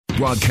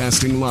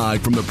Broadcasting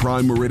live from the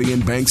Prime Meridian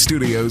Bank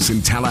Studios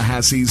in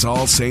Tallahassee's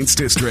All Saints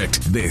District.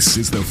 This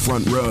is The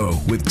Front Row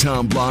with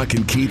Tom Block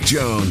and Keith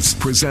Jones,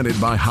 presented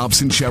by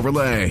Hobson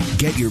Chevrolet.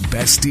 Get your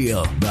best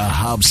deal the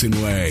Hobson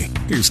way.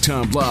 Here's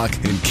Tom Block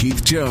and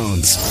Keith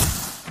Jones.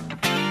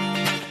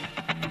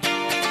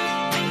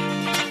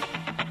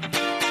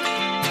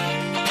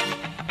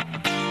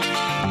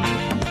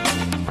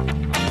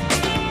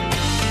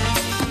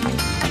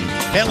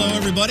 Hello,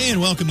 everybody, and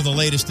welcome to the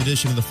latest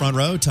edition of The Front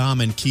Row. Tom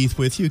and Keith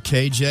with you.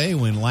 KJ,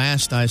 when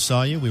last I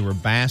saw you, we were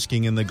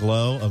basking in the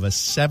glow of a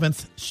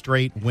 7th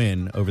straight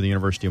win over the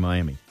University of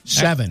Miami.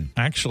 7.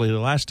 Actually, the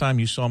last time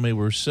you saw me,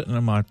 we were sitting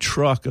in my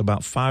truck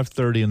about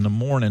 5:30 in the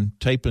morning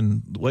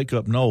taping Wake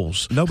Up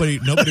Knowles. Nobody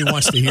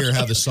wants to hear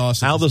how the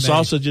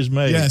sausage is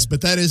made. Yes,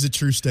 but that is a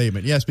true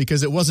statement. Yes,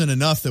 because it wasn't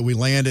enough that we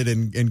landed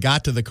and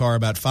got to the car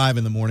about 5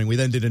 in the morning. We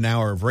then did an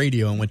hour of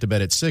radio and went to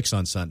bed at 6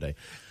 on Sunday.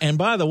 And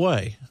by the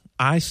way,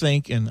 I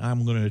think, and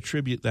I'm going to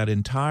attribute that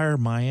entire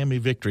Miami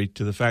victory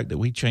to the fact that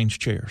we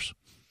changed chairs.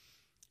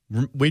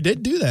 We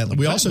did do that.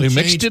 We also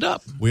mixed it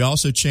up. We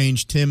also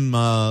changed Tim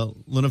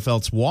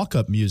Linnefeld's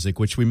walk-up music,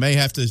 which we may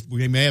have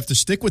to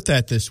stick with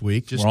that this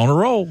week. We're on a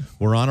roll.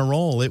 We're on a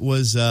roll. It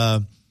was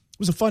a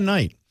fun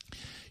night.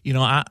 You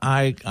know,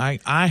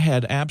 I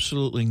had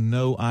absolutely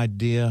no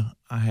idea.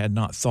 I had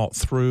not thought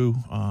through.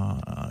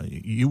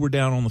 You were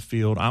down on the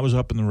field. I was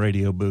up in the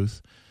radio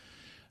booth.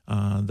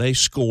 They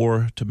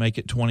score to make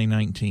it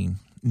 2019.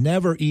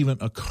 Never even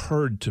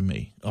occurred to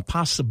me a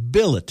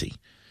possibility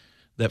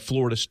that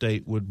Florida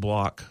State would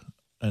block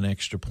an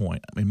extra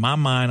point. I mean, in my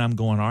mind, I'm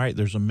going, all right,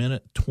 there's a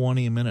minute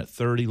 20, a minute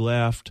 30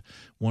 left.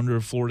 Wonder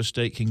if Florida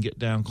State can get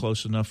down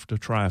close enough to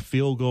try a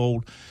field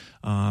goal.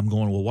 I'm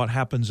going, well, what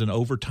happens in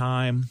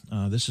overtime?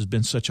 This has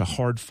been such a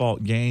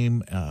hard-fought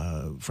game.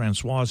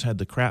 Francois had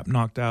the crap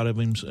knocked out of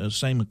him.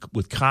 Same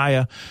with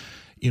Kaya.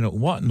 You know,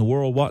 what in the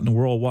world?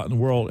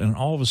 And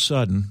all of a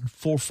sudden,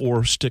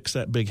 4-4 sticks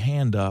that big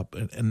hand up,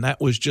 and that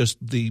was just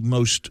the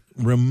most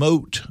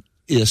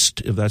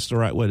remote-ist, if that's the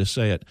right way to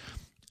say it,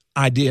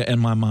 idea in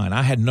my mind.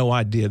 I had no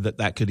idea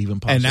that could even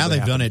possibly happen. And now they've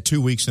happen. done it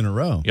 2 weeks in a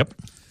row. Yep.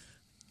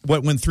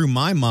 What went through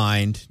my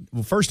mind,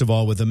 well, first of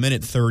all, with a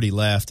minute 30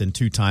 left and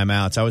 2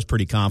 timeouts, I was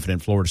pretty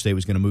confident Florida State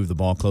was going to move the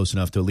ball close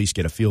enough to at least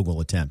get a field goal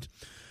attempt.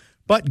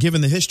 But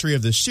given the history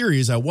of this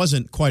series, I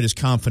wasn't quite as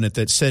confident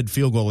that said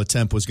field goal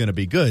attempt was going to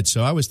be good.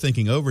 So I was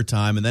thinking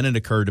overtime, and then it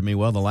occurred to me,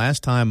 well, the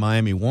last time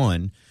Miami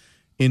won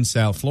in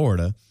South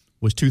Florida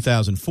was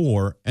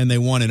 2004, and they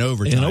won in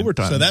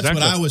overtime. So that's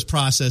exactly what I was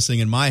processing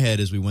in my head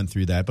as we went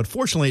through that. But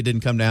fortunately, it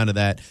didn't come down to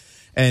that.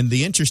 And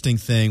the interesting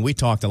thing, we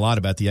talked a lot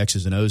about the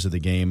X's and O's of the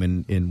game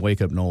in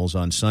Wake Up Knowles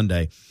on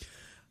Sunday.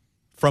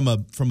 From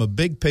a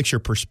big picture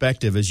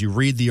perspective, as you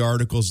read the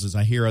articles, as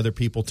I hear other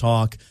people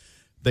talk,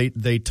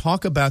 They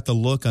talk about the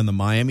look on the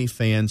Miami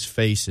fans'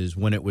 faces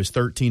when it was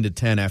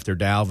 13-10 after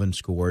Dalvin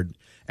scored,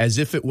 as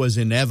if it was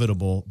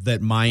inevitable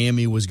that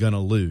Miami was going to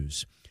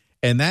lose.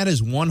 And that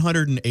is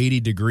 180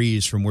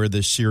 degrees from where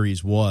this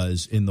series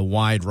was in the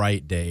wide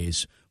right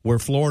days, where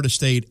Florida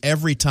State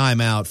every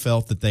time out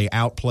felt that they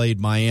outplayed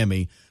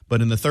Miami.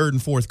 But in the third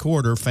and fourth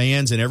quarter,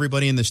 fans and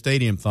everybody in the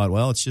stadium thought,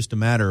 well, it's just a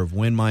matter of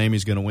when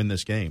Miami's going to win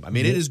this game. I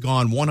mean, it has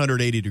gone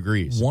 180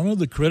 degrees. One of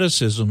the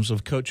criticisms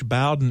of Coach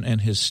Bowden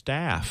and his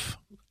staff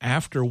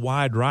after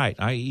wide right,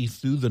 i.e.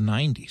 through the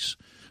 90s,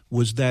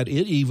 was that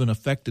it even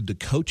affected the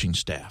coaching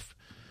staff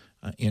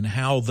in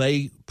how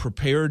they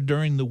prepared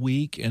during the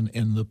week and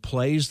the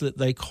plays that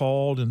they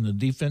called and the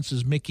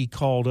defenses Mickey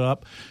called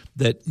up,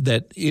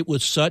 that it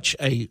was such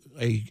a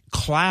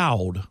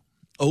cloud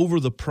over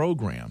the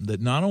program that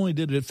not only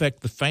did it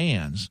affect the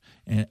fans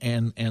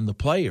and the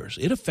players,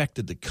 it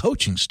affected the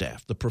coaching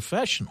staff, the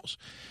professionals.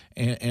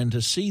 And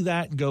to see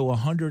that go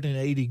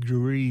 180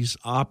 degrees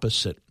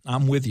opposite,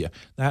 I'm with you.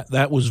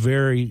 That was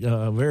very,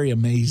 very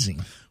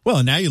amazing. Well,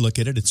 and now you look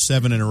at it, it's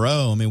 7 in a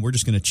row. I mean, we're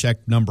just going to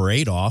check number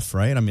 8 off,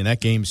 right? I mean, that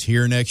game's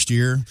here next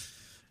year.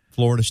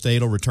 Florida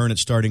State will return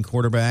its starting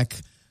quarterback.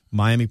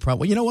 Miami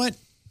probably. You know what?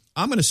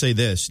 I'm going to say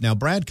this. Now,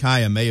 Brad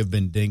Kaya may have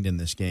been dinged in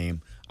this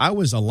game. I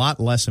was a lot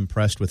less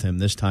impressed with him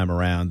this time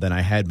around than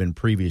I had been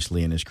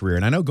previously in his career.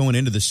 And I know going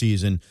into the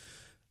season,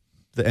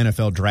 the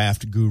NFL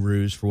draft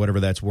gurus, for whatever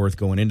that's worth,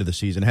 going into the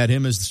season, had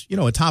him as, you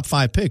know, a top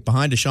 5 pick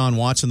behind Deshaun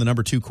Watson, the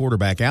number 2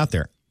 quarterback out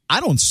there. I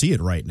don't see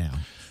it right now.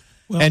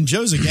 Well, and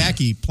Joe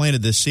Zagacki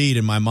planted this seed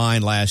in my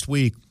mind last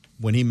week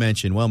when he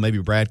mentioned, well, maybe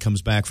Brad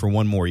comes back for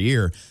one more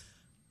year.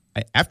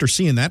 After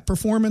seeing that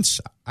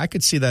performance, I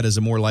could see that as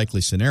a more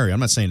likely scenario. I'm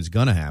not saying it's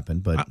going to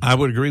happen, but I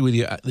would agree with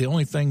you. The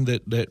only thing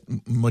that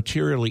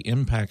materially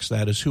impacts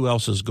that is who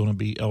else is going to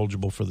be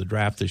eligible for the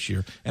draft this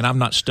year. And I've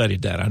not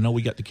studied that. I know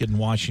we got the kid in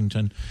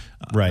Washington.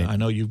 Right. I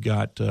know you've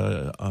got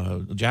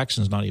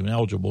Jackson's not even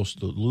eligible, it's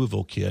the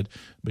Louisville kid,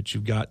 but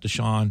you've got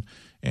Deshaun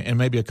and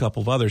maybe a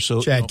couple of others. So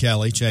Chad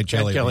Kelly.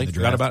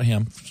 Forgot about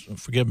him.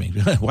 Forgive me.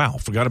 Wow,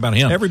 forgot about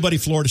him. Everybody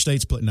Florida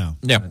State's no.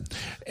 Yeah.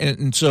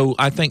 And so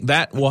I think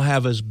that will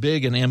have as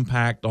big an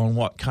impact on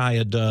what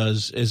Kaya does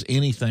does as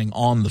anything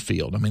on the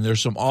field. I mean,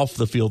 there's some off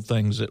the field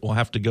things that will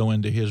have to go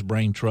into his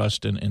brain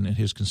trust and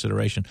his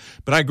consideration.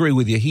 But I agree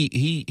with you.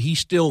 He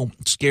still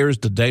scares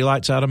the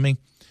daylights out of me.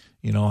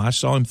 You know, I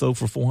saw him throw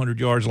for 400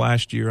 yards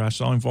last year. I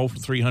saw him throw for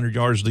 300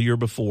 yards the year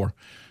before.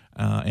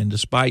 And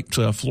despite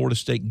Florida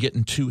State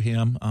getting to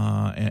him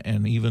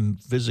and even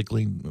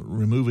physically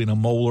removing a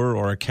molar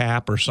or a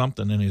cap or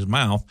something in his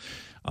mouth,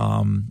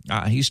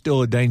 he's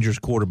still a dangerous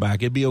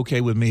quarterback. It'd be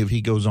okay with me if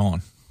he goes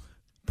on.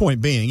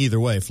 Point being, either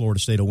way, Florida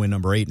State will win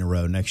number 8 in a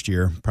row next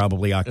year,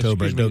 probably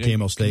October at Doak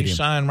Campbell Stadium. You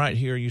sign right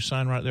here. You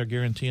sign right there,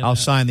 guaranteeing I'll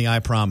that? sign the I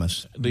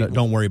promise.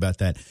 Don't worry about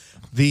that.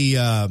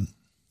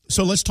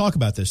 So let's talk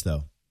about this,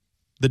 though.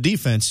 The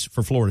defense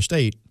for Florida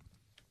State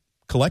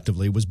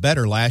collectively was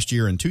better last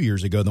year and 2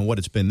 years ago than what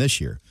it's been this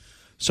year.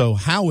 So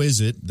how is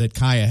it that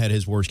Kaya had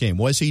his worst game?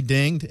 Was he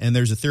dinged? And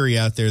there's a theory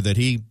out there that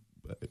he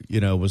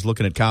was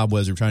looking at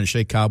cobwebs or trying to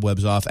shake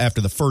cobwebs off after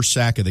the first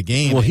sack of the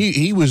game. Well,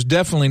 he was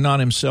definitely not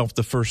himself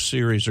the first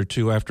series or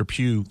two after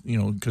Pugh,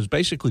 because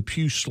basically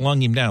Pugh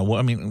slung him down. Well,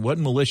 I mean, it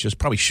wasn't malicious.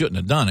 Probably shouldn't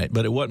have done it,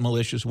 but it wasn't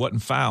malicious.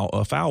 Wasn't foul.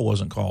 A foul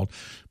wasn't called.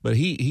 But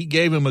he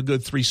gave him a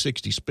good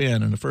 360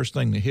 spin, and the first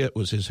thing to hit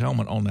was his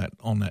helmet on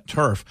that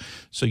turf.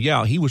 So,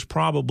 yeah, he was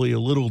probably a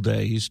little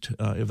dazed,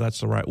 if that's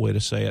the right way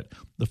to say it,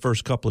 the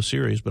first couple of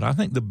series. But I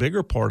think the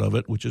bigger part of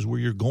it, which is where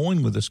you're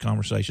going with this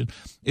conversation,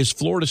 is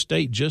Florida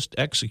State just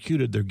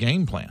executed their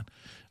game plan.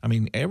 I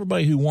mean,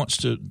 everybody who wants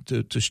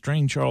to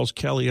string Charles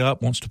Kelly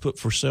up, wants to put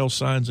for sale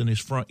signs in his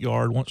front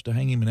yard, wants to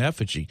hang him in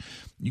effigy.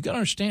 You got to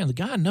understand, the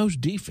guy knows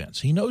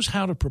defense. He knows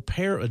how to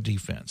prepare a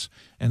defense.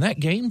 And that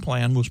game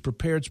plan was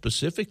prepared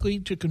specifically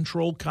to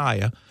control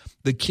Kaya.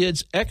 The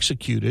kids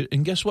executed,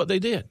 and guess what they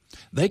did?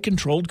 They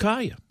controlled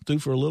Kaya. Threw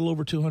for a little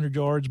over 200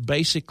 yards.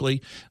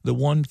 Basically, the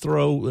one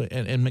throw,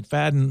 and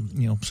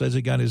McFadden, says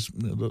he got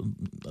the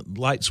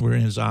lights were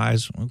in his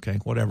eyes. Okay,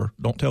 whatever.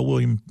 Don't tell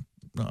William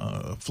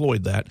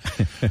Floyd that.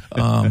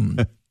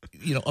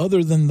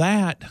 Other than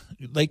that,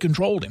 they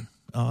controlled him.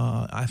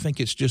 I think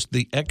it's just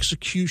the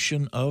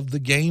execution of the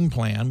game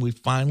plan. We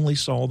finally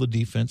saw the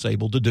defense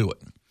able to do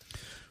it.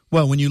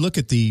 Well, when you look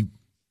at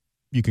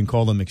you can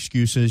call them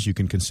excuses, you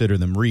can consider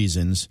them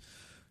reasons.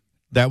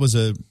 That was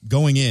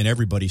going in,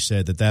 everybody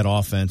said that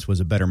offense was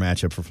a better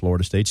matchup for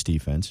Florida State's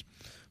defense.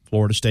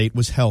 Florida State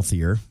was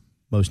healthier,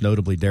 most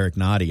notably Derek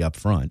Noddy up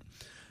front.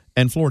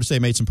 And Florida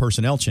State made some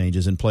personnel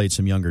changes and played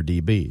some younger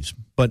DBs.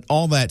 But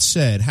all that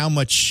said, how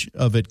much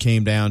of it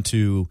came down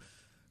to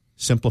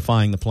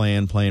simplifying the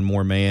plan, playing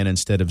more man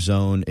instead of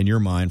zone, in your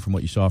mind, from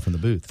what you saw from the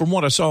booth? From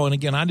what I saw, and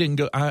again,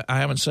 I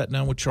haven't sat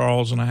down with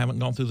Charles, and I haven't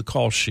gone through the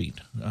call sheet.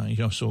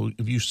 So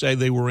if you say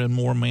they were in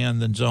more man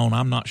than zone,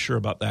 I'm not sure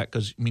about that,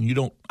 because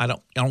I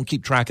don't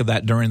keep track of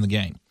that during the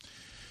game.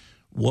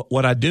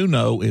 What I do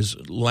know is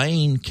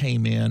Lane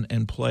came in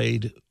and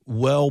played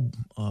well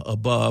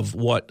above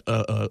what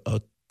a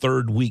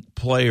third-week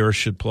player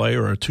should play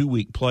or a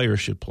two-week player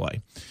should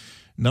play.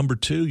 Number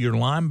two, your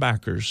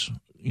linebackers,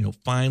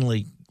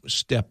 finally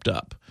stepped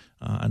up.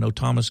 I know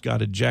Thomas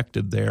got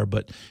ejected there,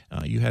 but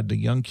you had the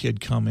young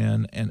kid come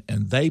in,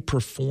 and they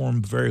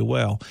performed very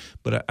well.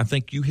 But I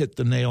think you hit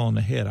the nail on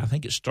the head. I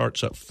think it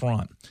starts up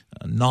front.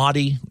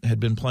 Noddy had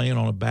been playing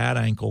on a bad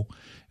ankle,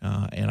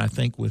 and I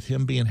think with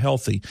him being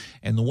healthy,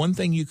 and the one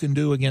thing you can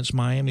do against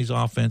Miami's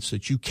offense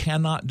that you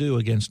cannot do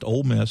against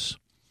Ole Miss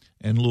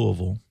and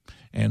Louisville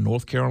and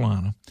North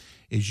Carolina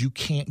is you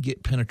can't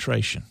get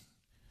penetration,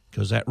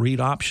 because that read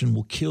option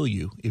will kill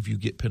you if you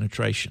get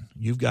penetration.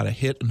 You've got to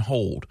hit and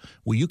hold.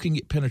 Well, you can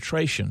get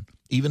penetration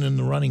even in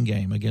the running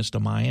game against a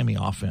Miami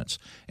offense,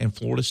 and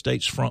Florida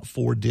State's front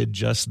four did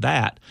just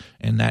that,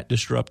 and that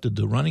disrupted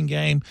the running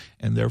game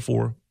and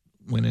therefore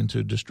went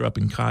into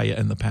disrupting Kaya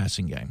in the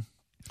passing game.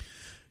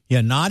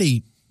 Yeah,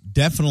 Noddy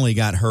definitely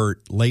got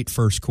hurt late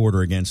first quarter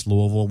against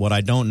Louisville. What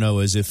I don't know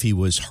is if he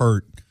was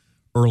hurt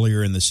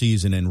earlier in the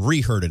season and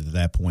re-hurt it at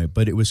that point,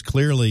 but it was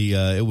clearly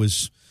it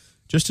was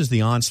just as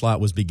the onslaught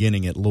was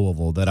beginning at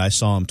Louisville that I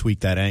saw him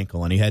tweak that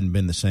ankle, and he hadn't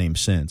been the same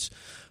since.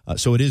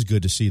 So it is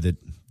good to see that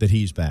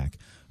he's back.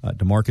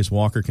 DeMarcus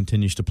Walker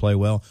continues to play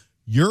well.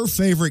 Your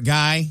favorite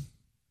guy,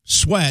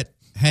 Sweat,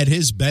 had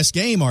his best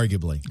game,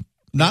 arguably.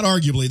 Not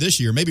arguably this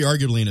year, maybe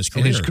arguably in his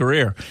career. In his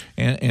career.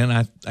 And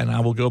I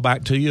will go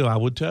back to you. I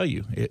would tell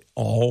you, it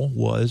all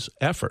was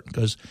effort,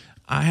 because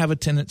I have a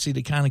tendency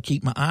to kind of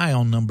keep my eye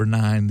on number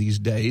 9 these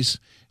days.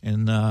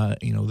 And,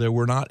 there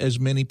were not as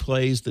many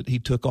plays that he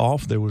took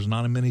off. There was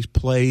not as many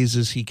plays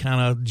as he kind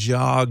of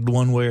jogged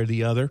one way or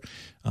the other.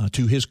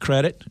 To his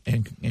credit,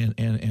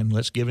 and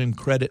let's give him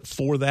credit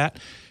for that,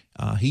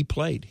 he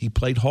played. He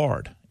played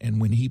hard. And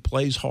when he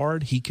plays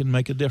hard, he can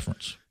make a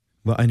difference.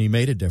 Well, and he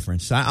made a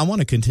difference. I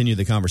want to continue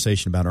the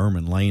conversation about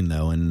Erman Lane,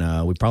 though,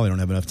 and we probably don't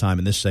have enough time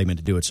in this segment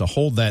to do it. So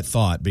hold that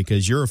thought,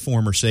 because you're a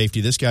former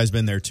safety. This guy's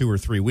been there 2 or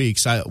 3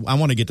 weeks. I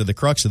want to get to the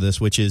crux of this,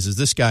 which is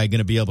this guy going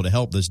to be able to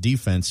help this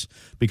defense?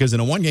 Because in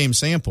a one-game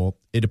sample,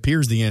 it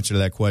appears the answer to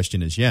that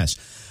question is yes.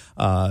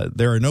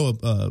 There are no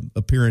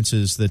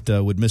appearances that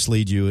would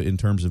mislead you in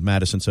terms of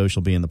Madison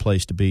Social being the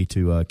place to be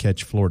to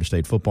catch Florida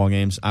State football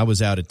games. I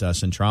was out at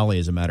Centrale,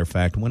 as a matter of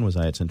fact. When was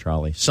I at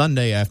Centrale?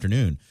 Sunday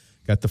afternoon.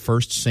 Got the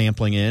first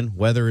sampling in.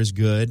 Weather is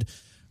good.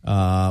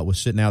 Was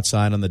sitting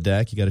outside on the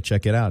deck. You got to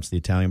check it out. It's the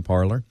Italian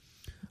Parlor.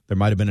 There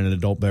might have been an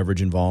adult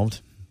beverage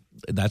involved.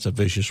 That's a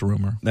vicious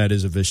rumor. That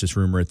is a vicious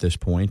rumor at this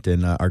point.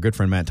 And our good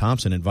friend Matt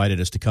Thompson invited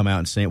us to come out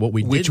and say what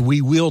we Which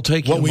we will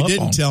take him up on. What we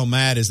didn't tell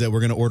Matt is that we're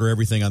going to order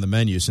everything on the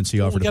menu since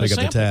he offered to pick up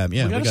the tab.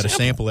 Yeah, we got to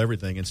sample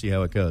everything and see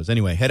how it goes.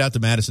 Anyway, head out to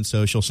Madison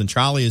Social.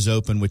 Centrale is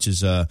open, which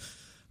is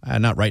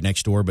not right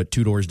next door, but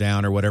 2 doors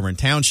down or whatever. And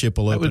Township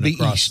will open across.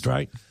 That would be east,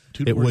 right?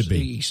 It would be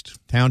east.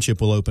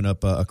 Township will open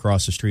up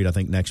across the street, I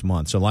think, next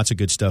month. So lots of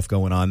good stuff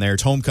going on there.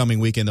 It's homecoming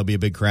weekend. There'll be a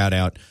big crowd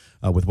out.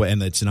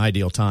 And it's an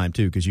ideal time,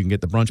 too, because you can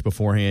get the brunch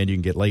beforehand. You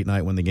can get late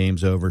night when the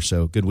game's over.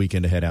 So good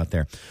weekend ahead out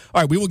there.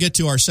 All right, we will get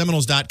to our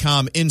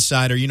Seminoles.com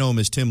insider. You know him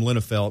as Tim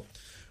Linnefelt.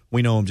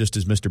 We know him just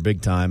as Mr.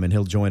 Big Time, and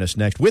he'll join us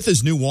next with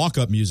his new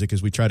walk-up music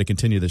as we try to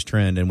continue this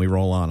trend and we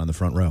roll on the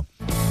front row.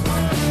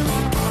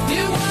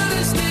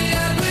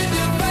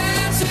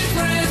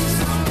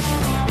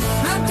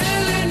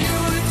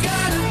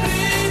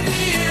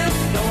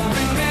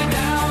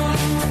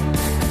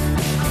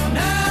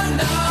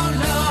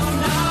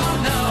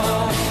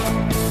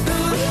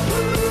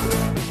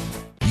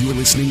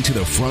 Listening to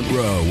The Front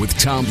Row with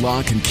Tom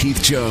Block and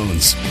Keith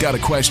Jones. Got a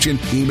question?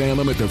 Email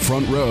them at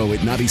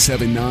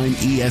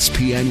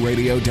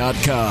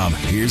thefrontrow@979ESPNradio.com.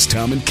 Here's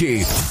Tom and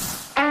Keith.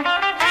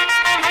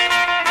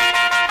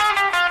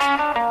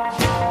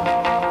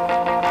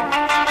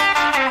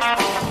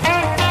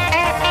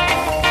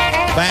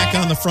 Back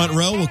on the front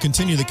row, we'll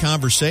continue the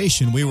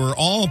conversation. We were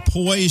all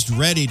poised,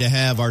 ready to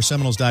have our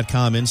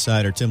Seminoles.com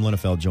insider, Tim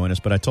Linnefelt, join us,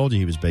 but I told you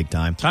he was big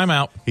time. Time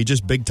out. He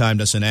just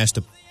big-timed us and asked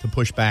to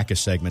push back a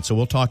segment, so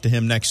we'll talk to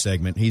him next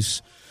segment. We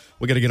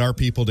got to get our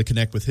people to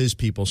connect with his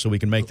people so we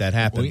can make that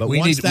happen. But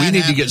we need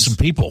to get some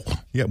people.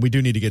 Yeah, we do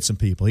need to get some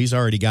people. He's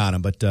already got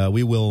them, but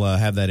we will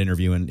have that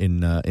interview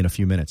in a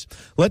few minutes.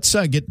 Let's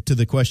get to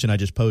the question I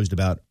just posed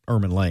about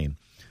Erman Lane.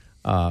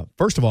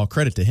 First of all,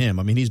 credit to him.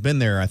 I mean, he's been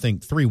there, I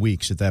think, 3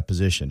 weeks at that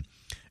position.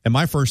 And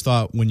my first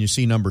thought when you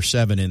see number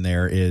 7 in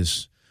there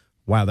is,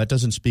 wow, that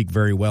doesn't speak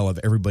very well of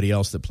everybody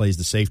else that plays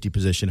the safety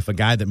position. If a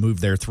guy that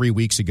moved there 3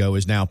 weeks ago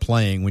is now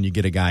playing when you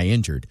get a guy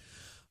injured.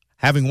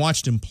 Having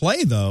watched him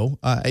play, though,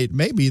 it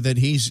may be that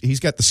he's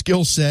got the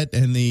skill set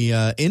and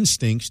the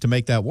instincts to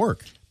make that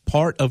work.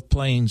 Part of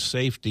playing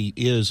safety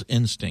is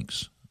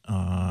instincts.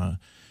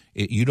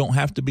 You don't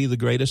have to be the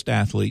greatest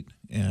athlete.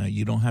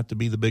 You don't have to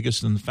be the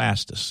biggest and the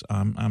fastest.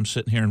 I'm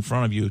sitting here in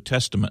front of you, a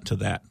testament to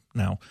that.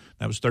 Now,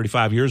 that was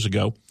 35 years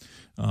ago,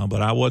 but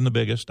I wasn't the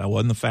biggest. I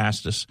wasn't the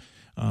fastest,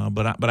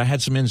 but I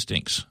had some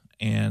instincts.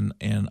 And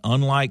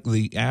unlike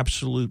the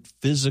absolute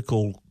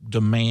physical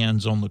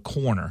demands on the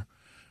corner,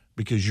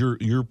 because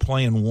you're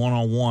playing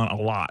one-on-one a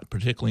lot,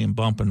 particularly in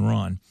bump and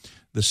run,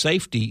 the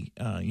safety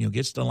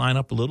gets to line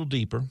up a little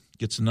deeper,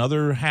 gets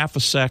another half a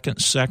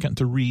second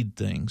to read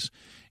things.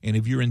 And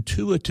if you're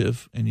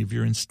intuitive and if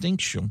you're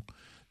instinctual,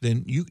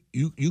 then you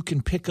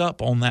can pick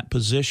up on that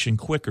position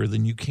quicker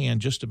than you can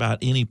just about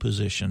any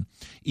position.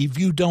 If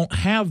you don't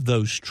have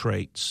those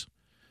traits,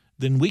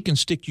 then we can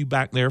stick you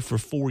back there for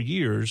 4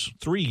 years,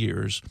 3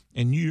 years,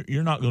 and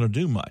you're not going to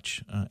do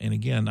much. And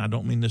again, I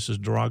don't mean this as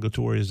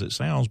derogatory as it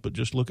sounds, but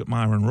just look at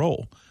Myron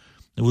Rolle.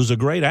 He was a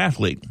great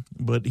athlete,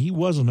 but he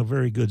wasn't a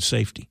very good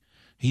safety.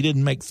 He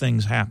didn't make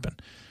things happen.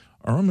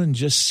 Erman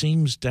just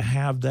seems to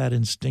have that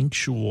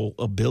instinctual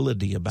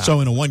ability about him.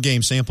 So in a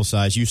one-game sample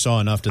size, you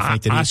saw enough to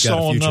think that he's got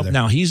a future there.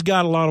 Now, he's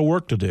got a lot of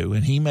work to do,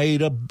 and he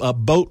made a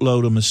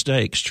boatload of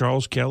mistakes.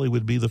 Charles Kelly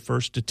would be the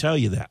first to tell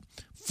you that.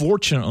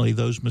 Fortunately,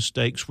 those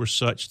mistakes were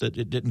such that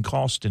it didn't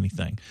cost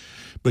anything.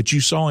 But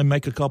you saw him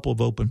make a couple of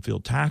open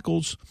field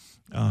tackles.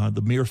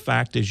 The mere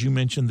fact, as you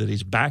mentioned, that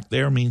he's back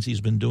there means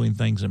he's been doing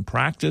things in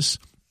practice.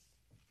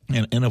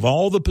 And of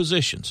all the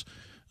positions,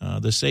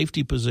 the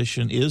safety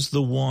position is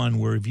the one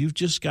where if you've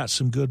just got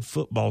some good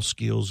football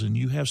skills and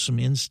you have some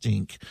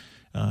instinct,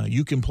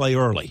 you can play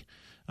early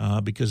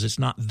because it's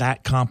not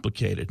that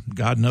complicated.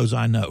 God knows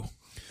I know.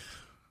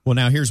 Well,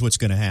 now here's what's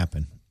going to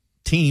happen.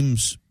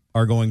 Teams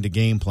are going to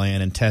game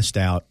plan and test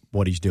out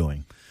what he's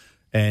doing.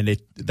 And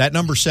that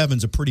number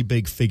 7's a pretty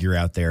big figure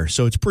out there.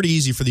 So it's pretty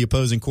easy for the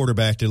opposing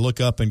quarterback to look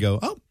up and go,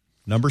 oh,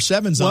 number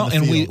 7's on the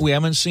field. Well, and we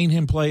haven't seen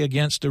him play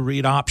against a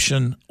read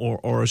option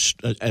or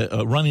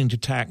a running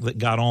attack that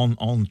got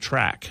on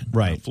track.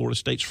 Right. Florida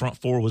State's front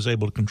four was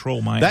able to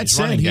control Miami's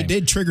running game. That said, he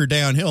did trigger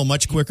downhill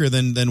much quicker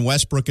than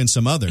Westbrook and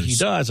some others. He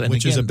does, and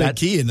which again, is a big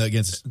key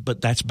against.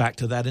 But that's back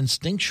to that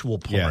instinctual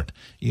part.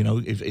 Yeah. You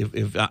know,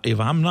 if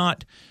I'm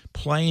not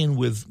playing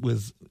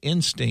with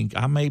instinct,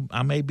 I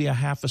may be a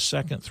half a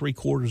second,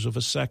 3/4 of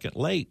a second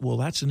late. Well,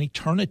 that's an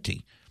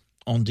eternity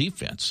on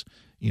defense.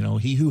 You know,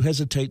 he who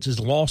hesitates is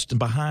lost and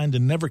behind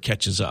and never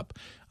catches up.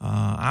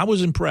 I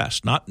was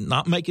impressed.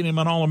 Not making him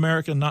an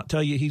All-American, not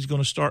tell you he's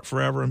going to start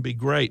forever and be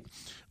great,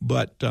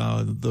 but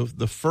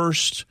the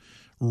first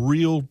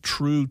real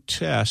true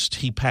test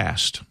he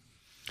passed.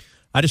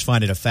 I just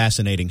find it a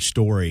fascinating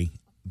story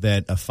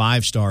that a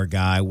 5-star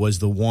guy was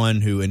the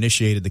one who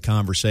initiated the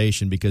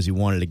conversation because he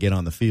wanted to get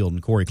on the field.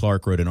 And Corey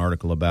Clark wrote an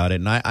article about it,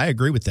 and I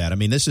agree with that. I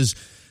mean, this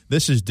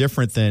is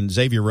different than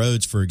Xavier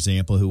Rhodes, for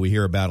example, who we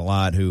hear about a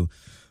lot, who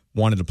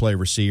wanted to play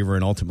receiver,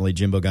 and ultimately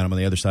Jimbo got him on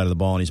the other side of the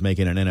ball, and he's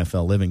making an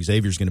NFL living.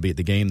 Xavier's going to be at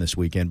the game this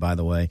weekend, by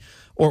the way.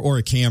 Or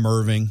a Cam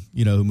Irving,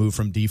 who moved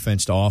from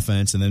defense to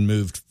offense and then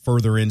moved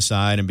further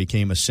inside and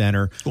became a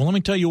center. Well, let me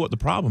tell you what the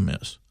problem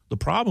is. The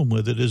problem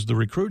with it is the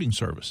recruiting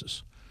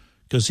services,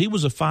 because he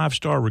was a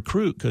 5-star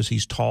recruit because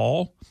he's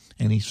tall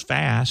and he's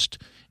fast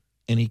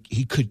and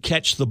he could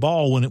catch the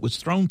ball when it was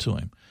thrown to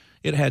him.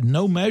 It had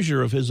no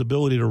measure of his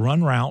ability to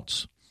run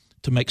routes,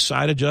 to make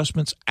side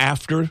adjustments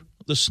after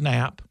the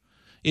snap.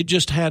 It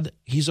just had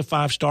he's a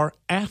 5-star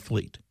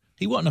athlete.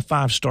 He wasn't a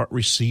 5-star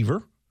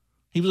receiver.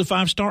 He was a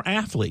 5-star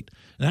athlete.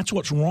 And that's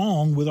what's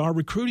wrong with our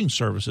recruiting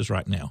services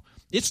right now.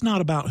 It's not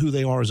about who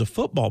they are as a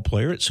football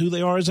player. It's who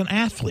they are as an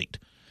athlete.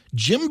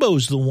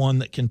 Jimbo's the one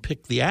that can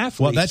pick the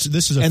athlete. Well,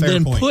 this is a and fair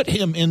then point. Put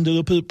him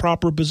into the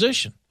proper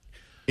position.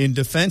 In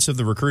defense of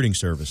the recruiting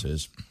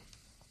services,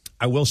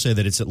 I will say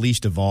that it's at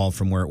least evolved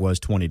from where it was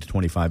 20 to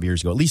 25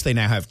 years ago. At least they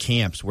now have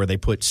camps where they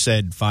put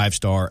said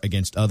 5-star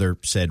against other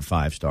said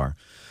 5-star.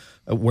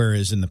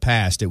 Whereas in the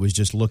past, it was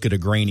just look at a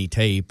grainy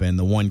tape and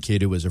the one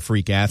kid who was a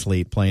freak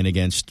athlete playing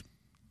against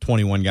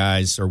 21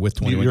 guys or with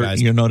 21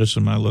 guys. You're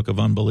noticing my look of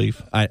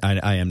unbelief? I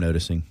am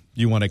noticing.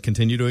 You want to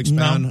continue to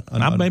expound? No,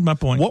 I've made my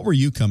point. What were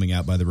you coming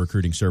out by the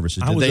recruiting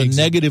services? I was a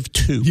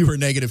 -2. You were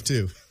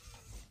 -2.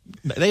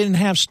 They didn't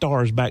have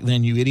stars back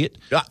then, you idiot.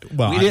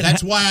 Well,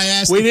 that's why I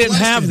asked. We didn't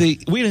have the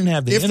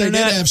internet. If they did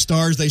have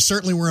stars, they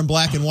certainly were in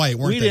black and white,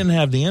 weren't they? We didn't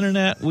have the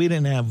internet. We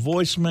didn't have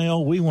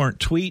voicemail. We weren't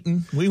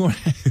tweeting. We weren't.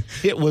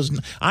 It was.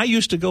 I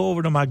used to go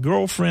over to my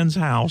girlfriend's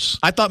house.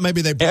 I thought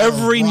maybe they brought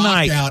every a rock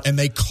night out and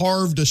they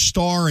carved a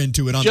star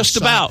into it on the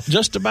side.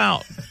 Just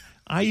about.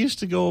 I used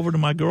to go over to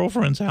my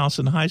girlfriend's house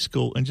in high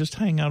school and just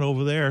hang out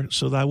over there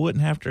so that I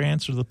wouldn't have to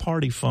answer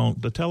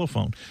the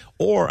telephone.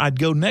 Or I'd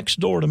go next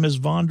door to Ms.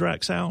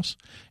 Vondrak's house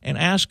and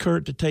ask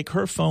her to take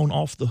her phone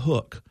off the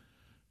hook.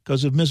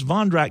 Because if Ms.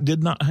 Vondrak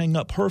did not hang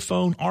up her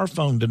phone, our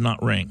phone did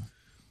not ring.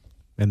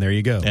 And there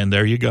you go.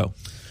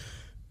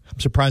 I'm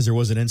surprised there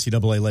wasn't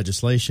NCAA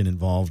legislation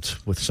involved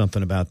with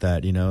something about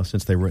that,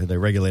 since they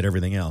regulate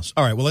everything else.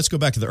 All right, well, let's go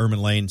back to the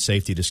Ermine Lane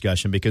safety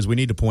discussion because we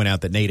need to point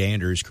out that Nate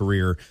Andrews'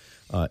 career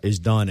is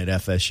done at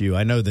FSU.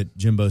 I know that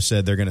Jimbo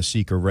said they're going to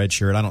seek a red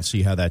shirt. I don't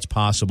see how that's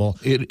possible.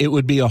 It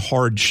would be a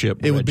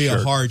hardship. It would be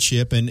a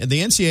hardship. And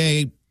the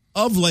NCAA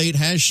of late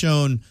has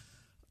shown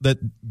that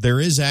there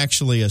is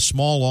actually a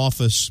small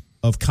office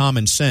of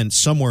common sense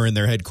somewhere in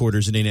their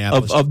headquarters in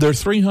Indianapolis. Of their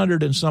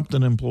 300 and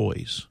something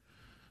employees,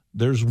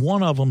 there's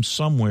one of them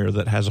somewhere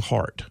that has a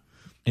heart.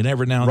 And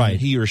every now and then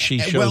he or she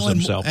shows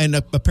himself. And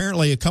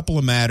apparently a couple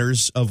of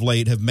matters of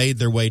late have made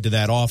their way to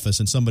that office,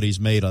 and somebody's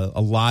made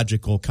a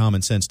logical,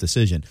 common sense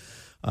decision.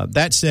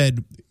 That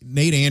said,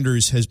 Nate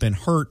Andrews has been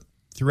hurt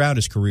throughout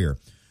his career.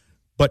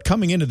 But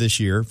coming into this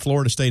year,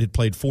 Florida State had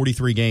played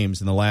 43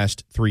 games in the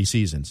last 3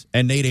 seasons,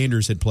 and Nate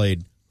Andrews had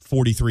played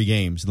 43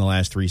 games in the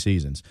last 3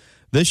 seasons.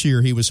 This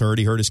year he was hurt.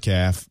 He hurt his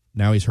calf.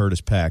 Now he's hurt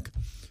his pec.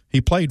 He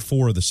played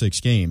 4 of the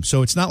 6 games,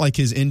 so it's not like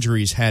his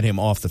injuries had him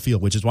off the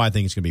field, which is why I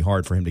think it's going to be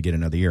hard for him to get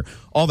another year.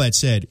 All that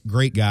said,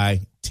 great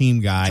guy, team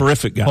guy.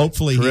 Terrific guy.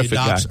 Hopefully he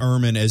adopts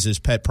Ermine as his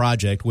pet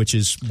project, which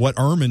is what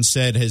Ermine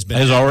said has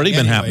already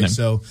been happening.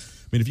 So,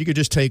 I mean, if you could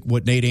just take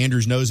what Nate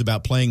Andrews knows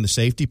about playing the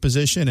safety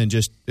position and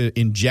just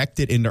inject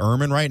it into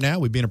Ermine right now,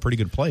 we'd be in a pretty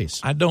good place.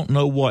 I don't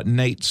know what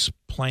Nate's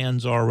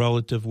plans are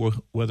relative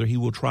whether he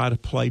will try to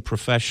play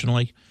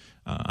professionally.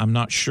 I'm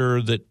not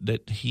sure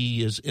that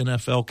he is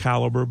NFL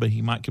caliber, but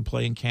he might could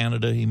play in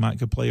Canada. He might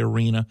could play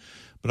arena.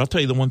 But I'll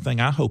tell you the one thing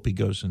I hope he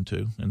goes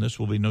into, and this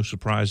will be no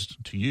surprise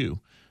to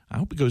you, I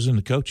hope he goes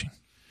into coaching.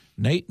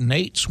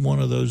 Nate's one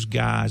of those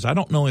guys. I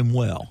don't know him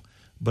well,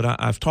 but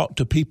I've talked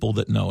to people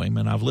that know him,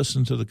 and I've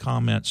listened to the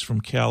comments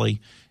from Kelly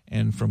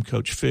and from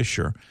Coach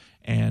Fisher.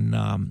 And,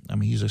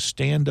 he's a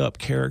stand-up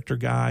character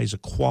guy. He's a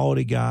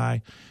quality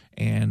guy.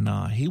 And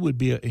he would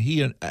be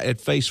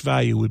at face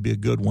value would be a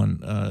good one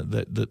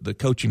that the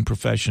coaching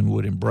profession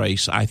would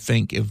embrace, I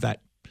think, if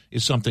that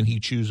is something he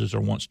chooses or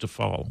wants to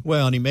follow.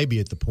 Well, and he may be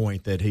at the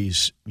point that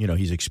he's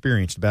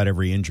experienced about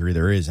every injury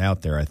there is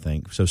out there, I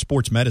think. So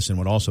sports medicine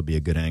would also be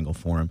a good angle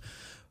for him.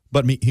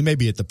 But he may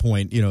be at the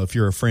point, if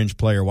you're a fringe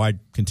player, why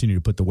continue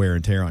to put the wear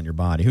and tear on your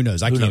body? Who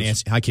knows? I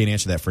can't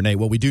answer that for Nate.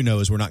 What we do know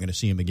is we're not going to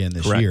see him again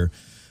this year.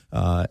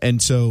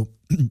 And so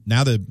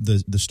now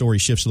the story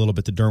shifts a little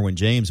bit to Derwin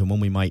James and when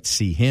we might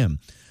see him.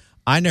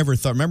 I never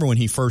thought – remember when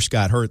he first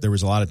got hurt, there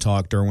was a lot of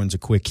talk, Derwin's a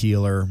quick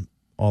healer,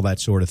 all that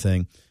sort of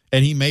thing.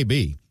 And he may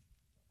be.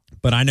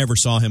 But I never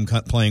saw him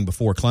playing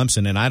before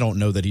Clemson, and I don't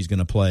know that he's going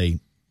to play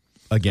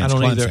against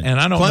Clemson. Either. And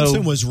I don't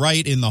Clemson was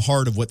right in the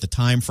heart of what the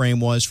time frame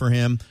was for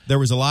him. There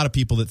was a lot of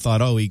people that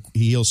thought, he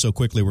heals so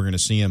quickly we're going to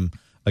see him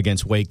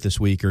against Wake this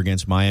week or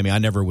against Miami. I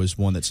never was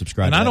one that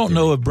subscribed to that. And I don't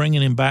know if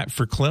bringing him back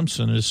for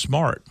Clemson is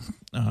smart.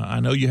 I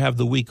know you have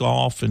the week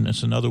off and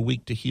it's another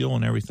week to heal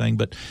and everything,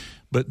 but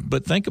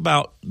But think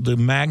about the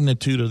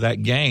magnitude of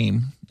that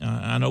game.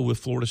 I know with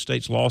Florida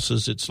State's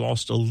losses, it's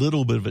lost a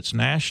little bit of its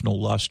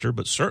national luster,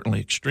 but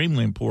certainly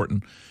extremely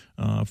important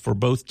for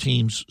both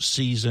teams'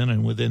 season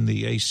and within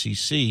the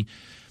ACC.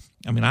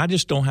 I mean, I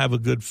just don't have a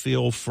good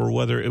feel for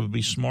whether it would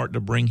be smart to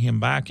bring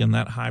him back in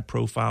that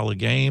high-profile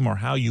game or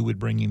how you would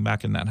bring him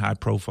back in that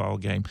high-profile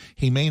game.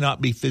 He may not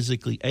be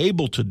physically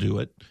able to do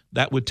it.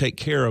 That would take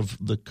care of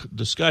the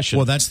discussion.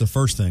 Well, that's the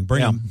first thing.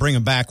 Bring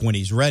him back when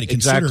he's ready.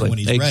 Consider when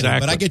he's ready.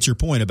 But I get your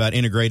point about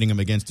integrating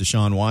him against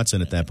Deshaun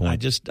Watson at that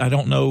point. I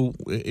don't know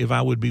if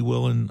I would be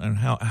willing and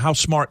how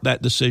smart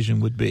that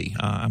decision would be.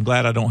 I'm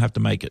glad I don't have to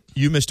make it.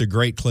 You missed a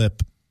great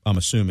clip, I'm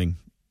assuming,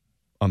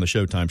 on the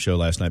Showtime show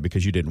last night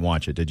because you didn't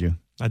watch it, did you?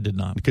 I did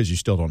not. Because you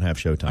still don't have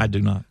Showtime. I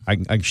do not.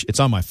 It's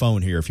on my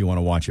phone here if you want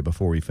to watch it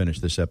before we finish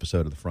this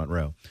episode of The Front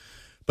Row.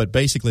 But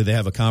basically they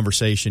have a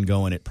conversation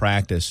going at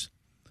practice,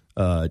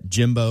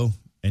 Jimbo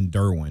and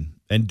Derwin.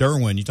 And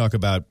Derwin, you talk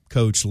about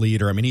coach,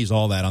 leader. I mean, he's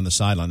all that on the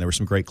sideline. There were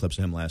some great clips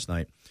of him last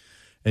night.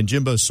 And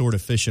Jimbo's sort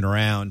of fishing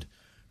around,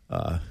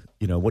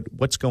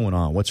 what's going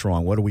on? What's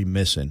wrong? What are we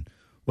missing?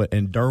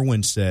 And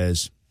Derwin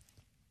says,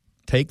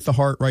 take the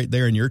heart right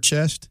there in your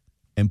chest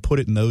and put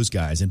it in those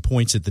guys, and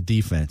points at the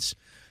defense.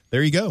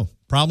 There you go.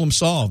 Problem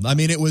solved. I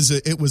mean, it was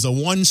a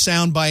one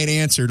soundbite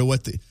answer to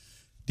what the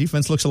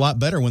defense looks a lot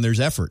better when there's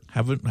effort.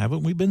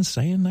 Haven't we been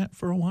saying that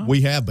for a while?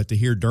 We have, but to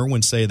hear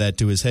Derwin say that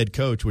to his head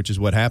coach, which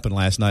is what happened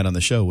last night on the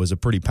show, was a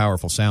pretty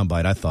powerful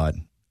soundbite, I thought.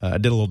 I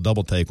did a little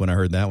double take when I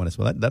heard that one. I said,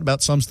 well, that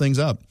about sums things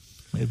up.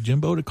 If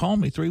Jimbo had called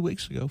me 4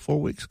 weeks ago,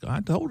 I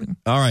told him.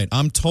 All right,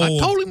 I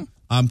told him.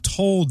 I'm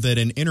told that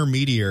an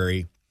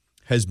intermediary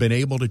has been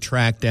able to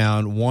track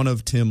down one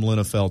of Tim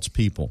Linnefeld's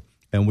people,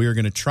 and we are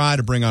going to try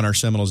to bring on our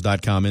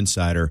Seminoles.com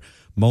insider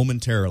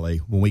momentarily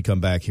when we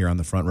come back here on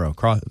The Front Row.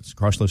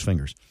 Cross those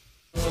fingers.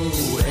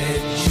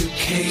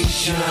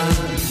 Education.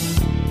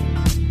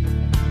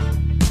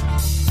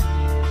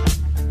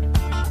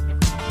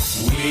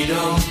 We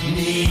don't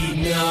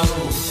need no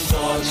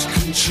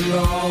thought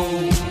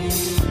control.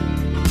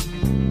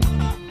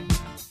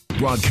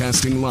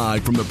 Broadcasting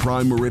live from the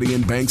Prime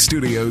Meridian Bank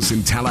Studios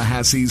in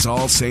Tallahassee's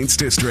All Saints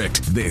District.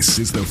 This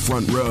is The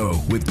Front Row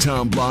with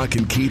Tom Block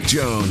and Keith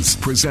Jones,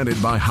 presented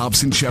by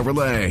Hobson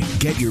Chevrolet.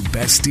 Get your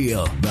best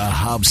deal the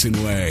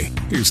Hobson way.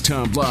 Here's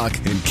Tom Block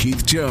and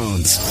Keith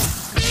Jones.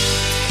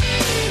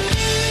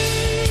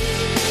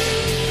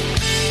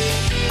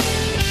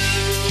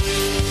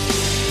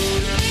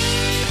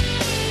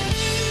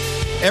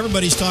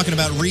 Everybody's talking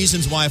about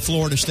reasons why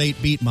Florida State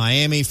beat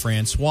Miami.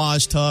 Francois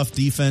tough.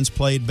 Defense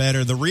played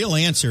better. The real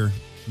answer,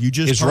 you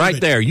just heard right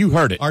there. You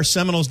heard it. Our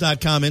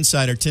Seminoles.com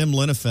insider, Tim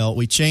Linnefeld,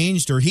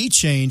 he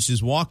changed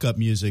his walk-up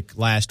music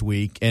last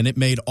week, and it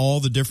made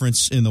all the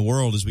difference in the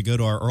world as we go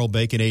to our Earl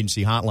Bacon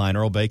Agency hotline.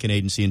 Earl Bacon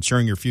Agency,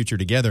 ensuring your future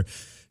together.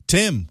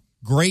 Tim,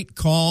 great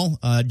call.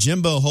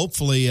 Jimbo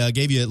hopefully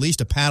gave you at least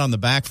a pat on the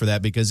back for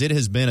that because it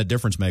has been a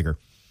difference maker.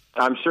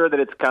 I'm sure that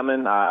it's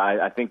coming.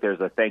 I think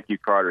there's a thank you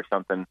card or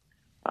something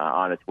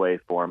on its way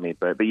for me.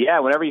 But yeah,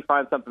 whenever you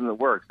find something that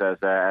works, as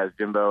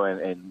Jimbo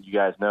and you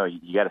guys know,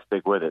 you got to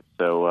stick with it.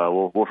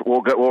 So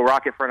we'll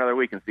rock it for another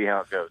week and see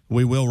how it goes.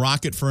 We will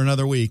rock it for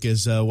another week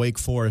as Wake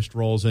Forest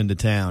rolls into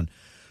town.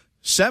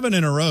 7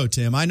 in a row,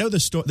 Tim. I know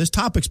this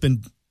topic's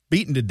been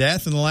beaten to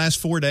death in the last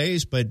 4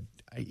 days, but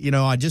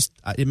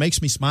it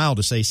makes me smile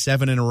to say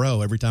 7 in a row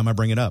every time I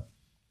bring it up.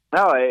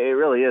 No, it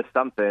really is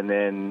something.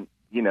 And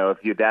if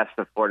you'd asked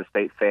a Florida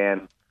State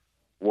fan,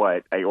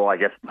 I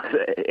guess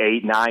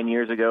 8-9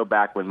 years ago,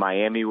 back when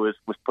Miami was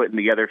putting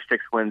together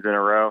 6 wins in a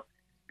row,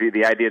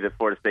 the idea that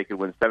Florida State could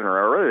win 7 in a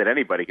row, really that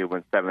anybody could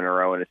win 7 in a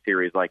row in a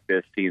series like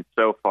this, seems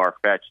so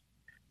far-fetched.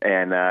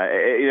 And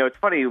it's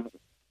funny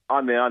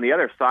on the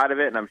other side of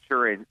it, and I'm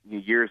sure in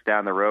years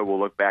down the road we'll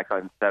look back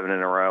on 7 in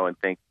a row and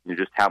think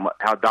just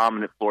how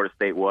dominant Florida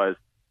State was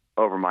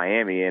over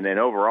Miami, and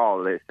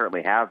overall they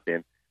certainly have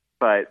been,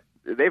 but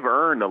they've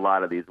earned a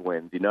lot of these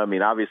wins.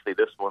 Obviously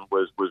this one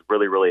was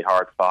really, really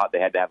hard fought. They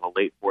had to have a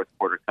late fourth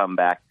quarter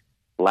comeback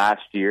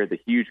last year, the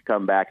huge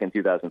comeback in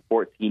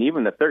 2014.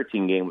 Even the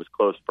 13 game was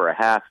close for a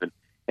half, and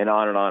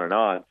on and on and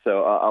on.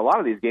 So a lot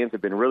of these games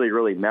have been really,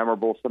 really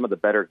memorable. Some of the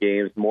better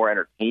games, more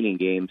entertaining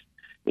games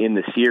in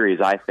the series,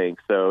 I think.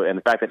 So, and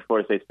the fact that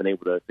Florida State's been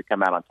able to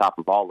come out on top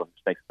of all of them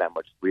just makes it that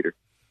much sweeter.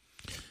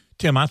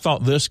 Tim, I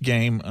thought this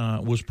game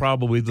was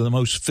probably the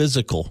most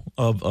physical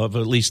of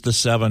at least the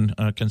 7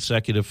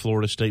 consecutive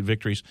Florida State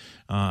victories.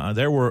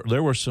 There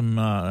were some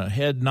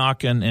head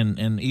knocking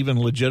and even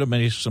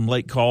legitimately some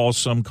late calls,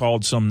 some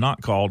called, some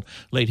not called,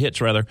 late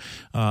hits rather.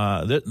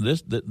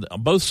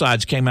 Both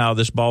sides came out of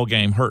this ball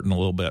game hurting a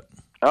little bit.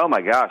 Oh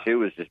my gosh, it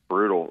was just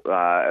brutal.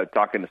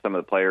 Talking to some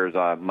of the players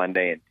on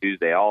Monday and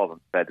Tuesday, all of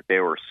them said that they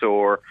were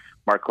sore.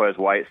 Marquez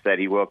White said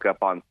he woke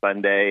up on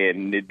Sunday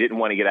and didn't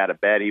want to get out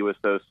of bed. He was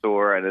so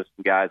sore, and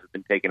some guys have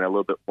been taking it a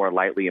little bit more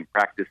lightly in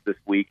practice this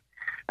week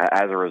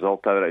as a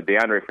result of it.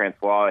 Deondre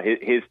Francois,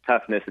 his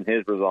toughness and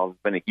his resolve has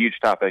been a huge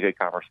topic of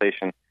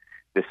conversation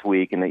this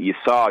week, and that you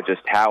saw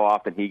just how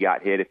often he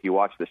got hit. If you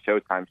watched the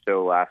Showtime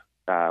show last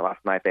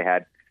night, they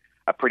had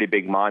a pretty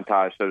big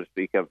montage, so to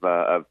speak,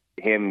 of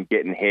him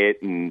getting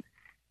hit and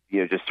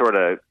just sort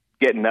of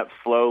getting up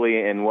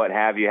slowly and what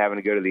have you, having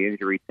to go to the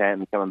injury tent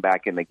and coming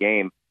back in the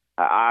game.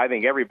 I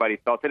think everybody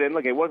felt it. And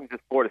look, it wasn't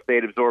just Florida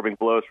State absorbing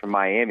blows from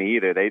Miami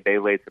either. They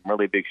laid some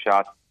really big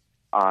shots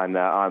on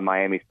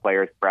Miami's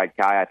players. Brad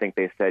Kai, I think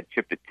they said,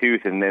 chipped a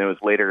tooth, and then it was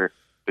later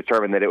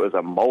determined that it was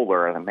a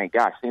molar. And I mean,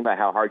 gosh, think about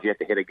how hard you have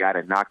to hit a guy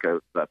to knock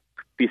a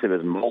piece of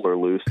his molar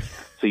loose.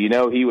 So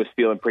he was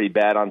feeling pretty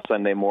bad on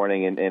Sunday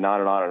morning, and on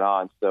and on and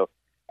on. So,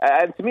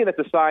 and to me, that's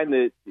a sign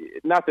that,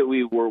 not that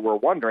we were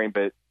wondering,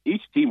 but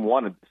each team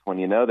wanted this one.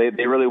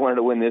 They really wanted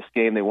to win this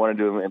game. They wanted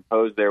to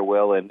impose their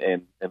will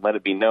and let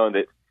it be known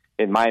that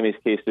in Miami's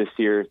case this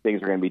year,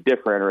 things are going to be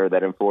different, or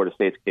that in Florida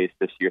State's case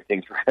this year,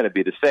 things are going to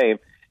be the same.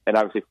 And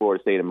obviously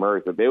Florida State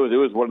emerged. But it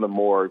was one of the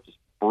more just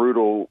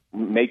brutal,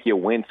 make you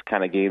wince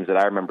kind of games that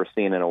I remember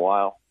seeing in a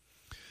while.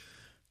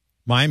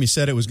 Miami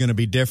said it was going to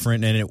be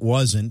different, and it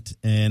wasn't.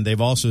 And they've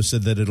also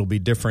said that it'll be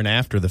different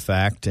after the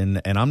fact.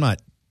 And I'm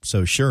not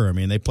so sure. I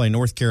mean, they play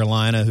North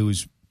Carolina,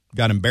 who's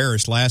got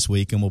embarrassed last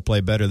week and will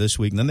play better this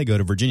week. And then they go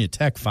to Virginia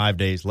Tech 5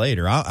 days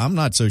later. I'm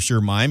not so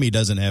sure Miami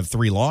doesn't have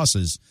 3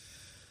 losses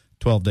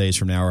 12 days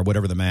from now, or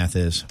whatever the math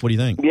is. What do you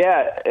think?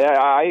 Yeah,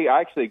 I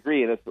actually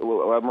agree. I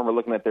remember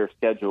looking at their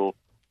schedule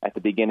at the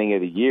beginning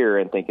of the year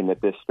and thinking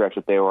that this stretch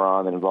that they were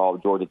on that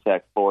involved Georgia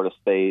Tech, Florida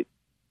State,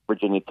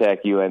 Virginia Tech,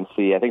 UNC,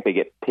 I think they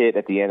get Pitt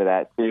at the end of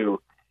that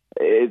too.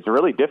 It's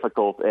really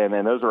difficult, and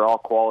those are all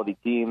quality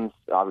teams.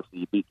 Obviously,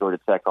 you beat Georgia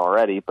Tech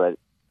already, but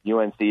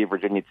UNC,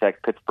 Virginia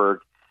Tech, Pittsburgh,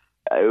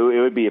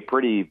 it would be a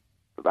pretty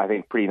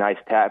nice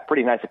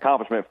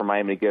accomplishment for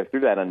Miami to go through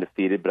that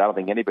undefeated, but I don't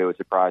think anybody was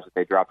surprised if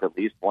they dropped at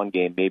least one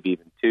game, maybe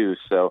even 2.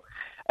 So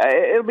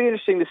it'll be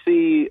interesting to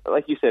see,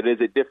 like you said,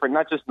 is it different,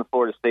 not just in the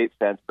Florida State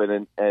sense, but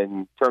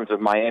in terms of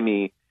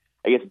Miami,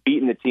 I guess,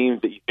 beating the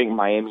teams that you think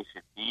Miami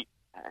should beat.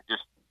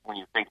 Just when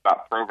you think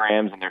about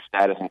programs and their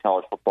status in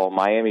college football,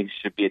 Miami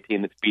should be a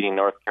team that's beating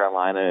North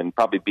Carolina and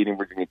probably beating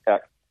Virginia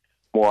Tech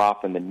more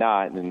often than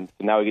not. And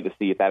so now we get to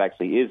see if that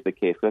actually is the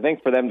case. Because I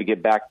think for them to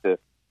get back to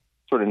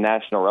sort of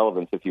national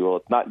relevance, if you will,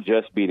 it's not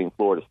just beating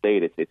Florida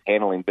State. It's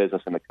handling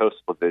business in the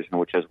Coastal Division,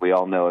 which, as we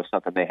all know, is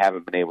something they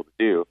haven't been able to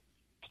do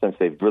since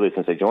they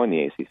joined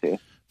the ACC.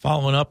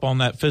 Following up on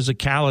that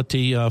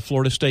physicality,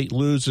 Florida State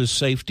loses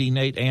safety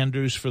Nate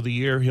Andrews for the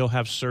year. He'll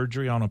have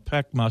surgery on a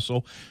pec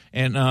muscle.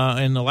 And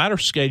in the latter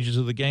stages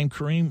of the game,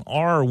 Kareem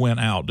Arr went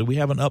out. Do we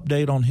have an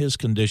update on his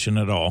condition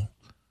at all?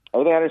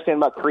 Everything I understand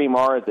about Kareem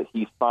Arr is that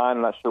he's fine.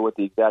 I'm not sure what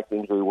the exact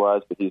injury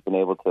was, but he's been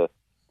able to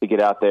get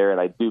out there,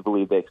 and I do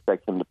believe they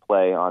expect him to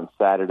play on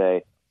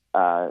Saturday,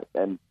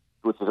 and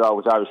which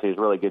obviously is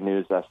really good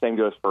news. Same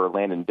goes for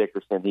Landon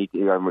Dickerson. He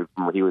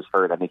was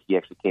hurt. I think he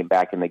actually came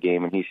back in the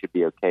game, and he should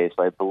be okay.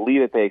 So I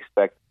believe that they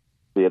expect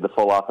the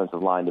full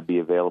offensive line to be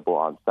available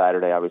on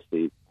Saturday.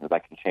 Obviously,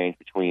 that can change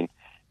between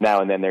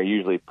now and then. They're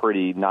usually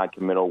pretty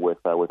non-committal with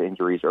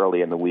injuries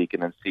early in the week,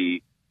 and then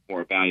see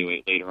or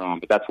evaluate later on.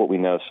 But that's what we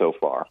know so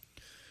far.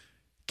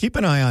 Keep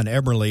an eye on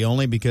Eberle,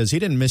 only because he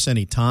didn't miss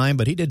any time,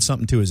 but he did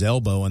something to his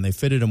elbow, and they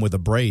fitted him with a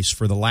brace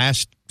for the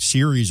last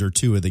series or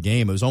 2 of the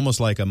game. It was almost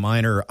like a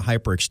minor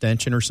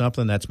hyperextension or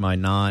something.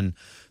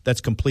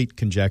 That's complete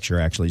conjecture,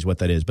 actually, is what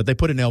that is. But they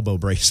put an elbow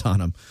brace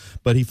on him.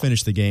 But he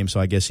finished the game, so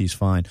I guess he's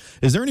fine.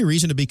 Is there any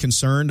reason to be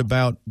concerned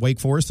about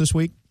Wake Forest this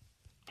week?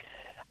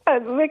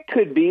 It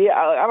could be.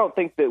 I don't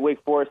think that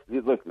Wake Forest –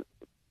 look,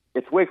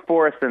 it's Wake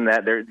Forest in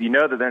that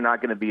that they're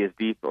not going to be as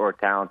deep or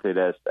talented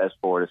as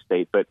Florida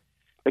State, but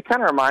they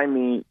kind of remind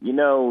me,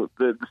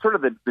 the sort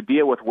of the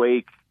deal with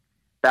Wake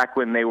back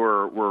when they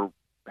were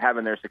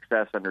having their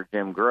success under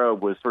Jim Grobe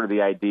was sort of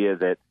the idea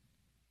that,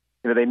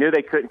 they knew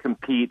they couldn't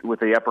compete with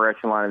the upper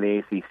echelon of the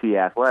ACC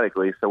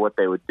athletically. So what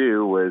they would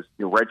do was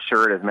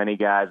redshirt as many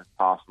guys as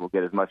possible,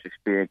 get as much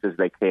experience as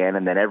they can,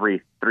 and then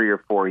every 3 or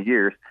 4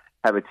 years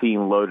have a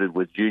team loaded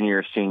with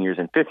juniors, seniors,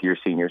 and fifth-year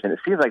seniors. And it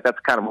seems like that's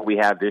kind of what we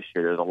have this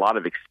year. There's a lot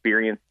of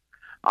experience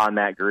on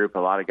that group. A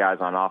lot of guys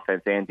on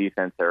offense and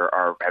defense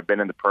have been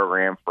in the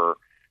program for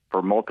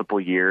multiple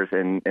years,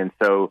 and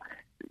so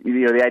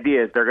the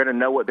idea is they're going to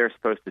know what they're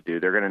supposed to do.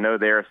 They're going to know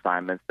their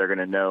assignments. They're going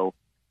to know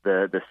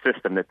the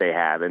system that they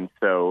have, and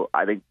so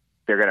I think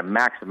they're going to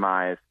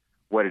maximize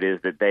what it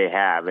is that they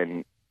have.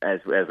 And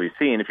as we've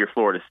seen, if you're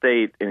Florida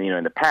State, and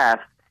in the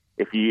past,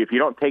 if you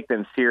don't take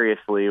them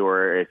seriously,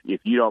 or if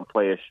you don't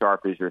play as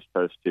sharp as you're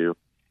supposed to,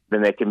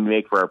 then they can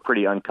make for a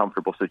pretty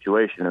uncomfortable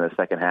situation in the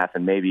second half,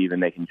 and maybe even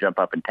they can jump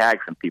up and tag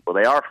some people.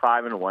 They are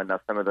 5-1. Now,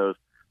 some of those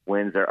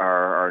wins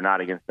are not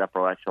against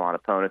upper echelon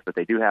opponents, but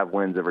they do have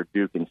wins over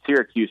Duke and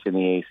Syracuse in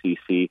the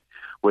ACC,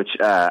 which,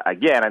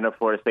 again, I know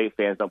Florida State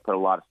fans don't put a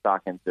lot of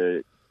stock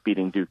into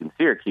beating Duke and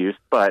Syracuse,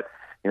 but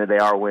they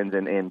are wins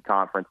in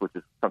conference, which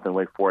is something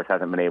Wake Forest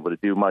hasn't been able to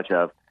do much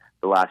of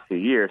the last few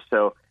years.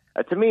 So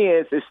to me,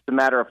 it's just a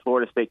matter of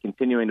Florida State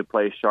continuing to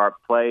play sharp,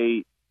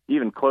 play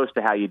even close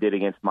to how you did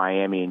against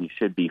Miami, and you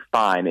should be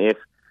fine. If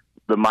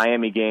the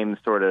Miami game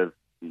sort of,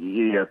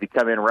 if you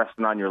come in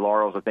resting on your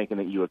laurels or thinking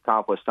that you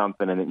accomplished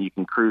something and that you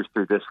can cruise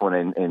through this one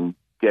and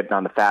get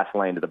on the fast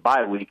lane to the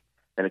bye week,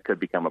 then it could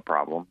become a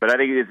problem. But I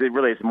think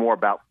it's more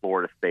about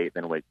Florida State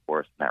than Wake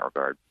Forest in that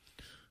regard.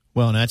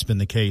 Well, and that's been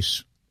the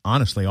case,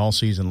 honestly, all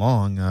season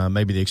long,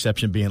 maybe the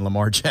exception being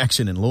Lamar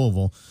Jackson in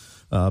Louisville,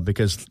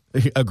 because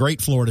a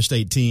great Florida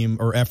State team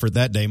or effort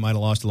that day might have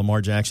lost to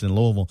Lamar Jackson in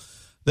Louisville.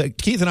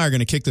 Keith and I are going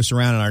to kick this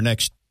around in our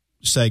next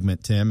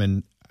segment, Tim,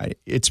 and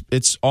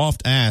it's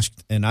oft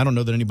asked, and I don't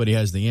know that anybody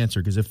has the answer,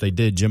 because if they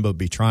did, Jimbo would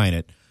be trying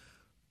it.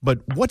 But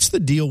what's the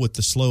deal with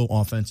the slow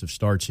offensive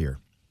starts here?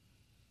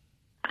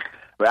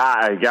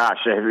 Gosh,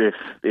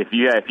 if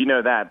you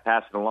know that,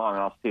 pass it along,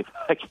 and I'll see if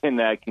I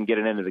can get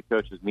it into the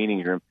coach's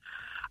meeting room.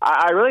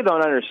 I really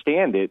don't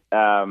understand it. It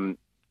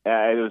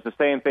was the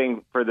same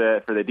thing for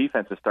the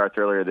defensive starts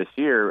earlier this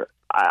year.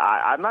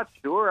 I'm not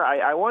sure.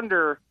 I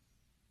wonder.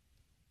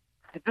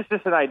 It's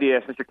just an idea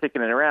since you're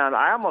kicking it around.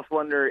 I almost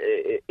wonder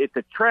it's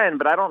a trend,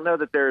 but I don't know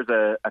that there's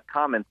a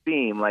common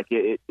theme. Like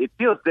it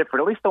feels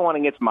different. At least the one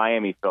against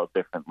Miami felt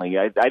differently.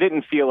 I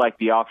didn't feel like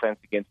the offense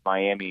against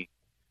Miami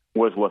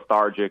was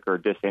lethargic or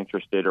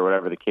disinterested or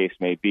whatever the case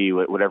may be,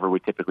 whatever we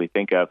typically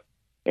think of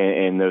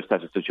in those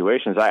types of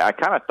situations. I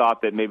kind of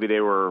thought that maybe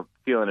they were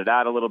feeling it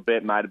out a little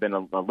bit, might have been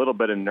a little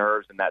bit of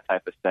nerves in that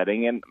type of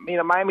setting. And,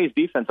 Miami's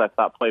defense I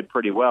thought played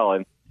pretty well,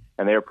 and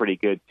they were pretty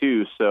good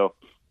too. So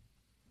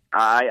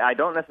I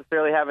don't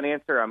necessarily have an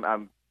answer.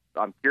 I'm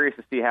curious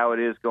to see how it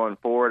is going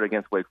forward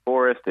against Wake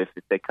Forest, if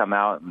they come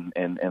out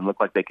and look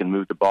like they can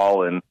move the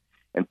ball and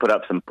put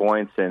up some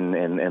points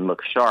and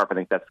look sharp. I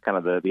think that's kind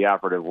of the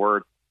operative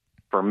word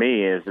for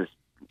me is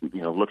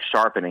look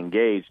sharp and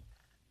engaged.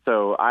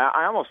 So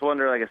I almost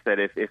wonder, like I said,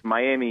 if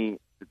Miami,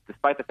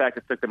 despite the fact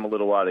it took them a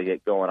little while to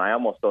get going, I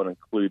almost don't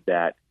include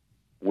that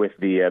with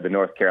the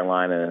North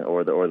Carolina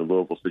or the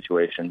Louisville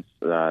situations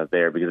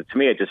there, because to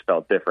me it just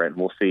felt different.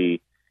 We'll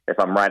see if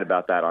I'm right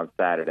about that on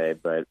Saturday,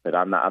 but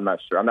I'm not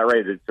sure. I'm not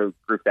ready to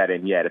group that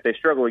in yet. If they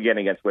struggle again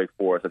against Wake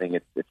Forest, I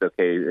think it's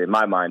okay in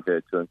my mind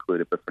to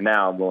include it. But for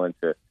now, I'm willing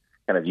to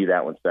kind of view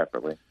that one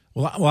separately.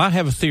 Well, I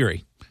have a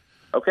theory.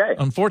 Okay.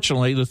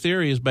 Unfortunately, the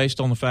theory is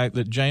based on the fact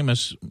that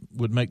Jameis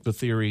would make the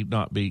theory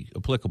not be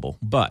applicable,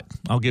 but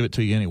I'll give it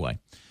to you anyway.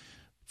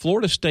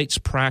 Florida State's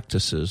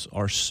practices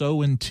are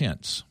so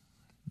intense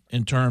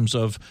in terms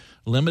of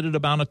limited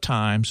amount of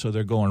time, so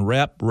they're going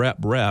rep,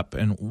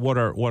 and what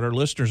our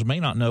listeners may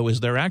not know is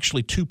they're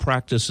actually two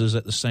practices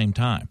at the same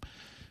time.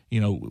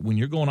 When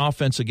you're going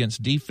offense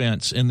against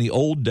defense in the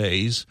old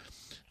days,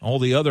 all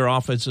the other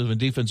offensive and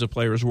defensive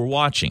players were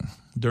watching.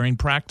 During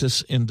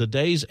practice in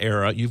today's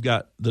era, you've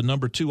got the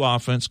number 2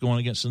 offense going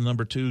against the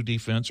number 2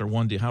 defense, or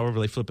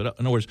however they flip it up.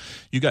 In other words,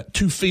 you got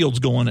two fields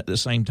going at the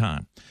same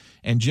time.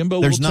 And Jimbo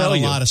will tell you there's not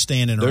a lot of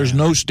standing around. There's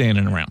no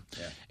standing around.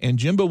 Yeah. And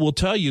Jimbo will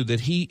tell you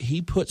that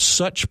he puts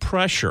such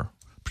pressure,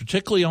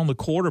 particularly on the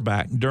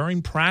quarterback,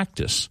 during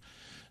practice,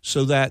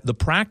 so that the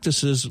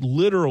practices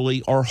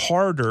literally are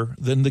harder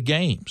than the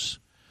games.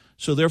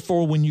 So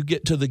therefore, when you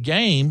get to the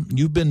game,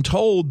 you've been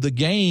told the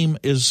game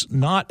is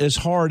not as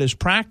hard as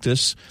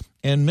practice,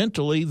 and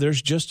mentally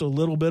there's just a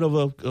little bit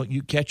of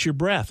you catch your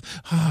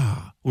breath.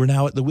 We're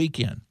now at the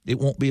weekend. It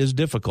won't be as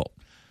difficult.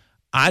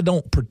 I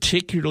don't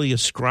particularly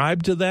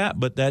ascribe to that,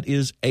 but that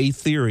is a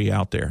theory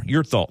out there.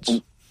 Your thoughts?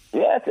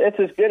 Yeah, it's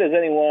as good as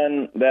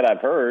anyone that I've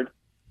heard,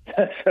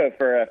 so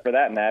for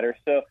that matter.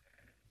 So,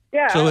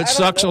 yeah. So it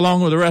sucks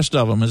along with the rest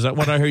of them. Is that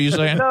what I hear you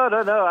saying? No.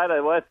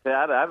 I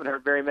haven't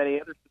heard very many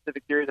other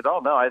specific theories at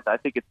all. No, I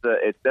think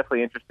it's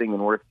definitely interesting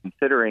and worth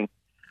considering.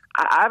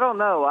 I don't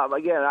know.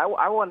 Again,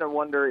 I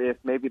wonder if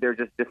maybe they're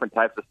just different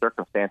types of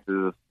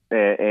circumstances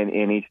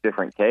in each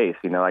different case.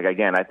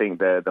 I think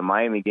the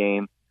Miami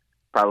game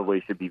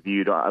probably should be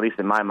viewed, at least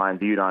in my mind,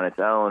 viewed on its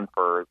own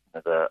for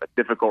a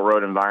difficult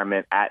road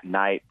environment at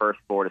night. First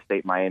Florida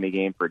State-Miami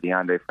game for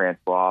DeAndre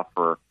Francois,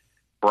 for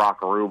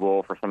Brock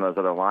Rubel, for some of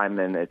those other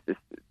linemen. It's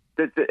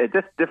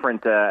just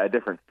different, a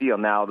different feel.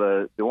 Now,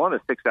 the one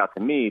that sticks out to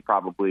me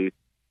probably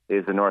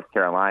is the North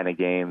Carolina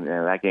game.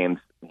 That game's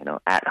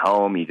at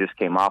home. You just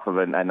came off of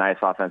a nice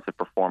offensive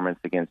performance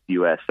against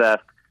USF,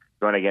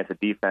 going against a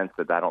defense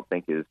that I don't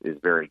think is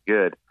very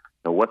good.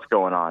 So what's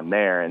going on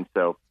there? And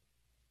so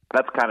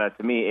that's kind of,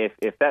 to me,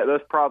 if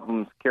those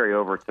problems carry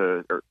over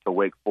to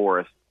Wake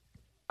Forest,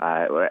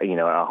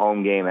 a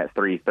home game at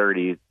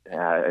 3:30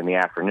 in the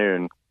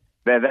afternoon,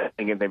 then I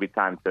think it may be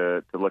time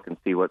to look and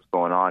see what's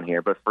going on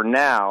here. But for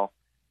now,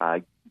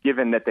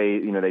 given that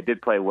they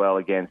did play well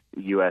against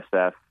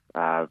USF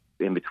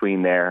in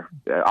between there,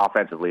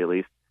 offensively at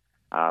least,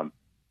 I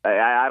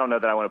don't know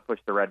that I want to push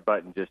the red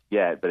button just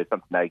yet, but it's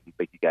something that I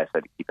think you guys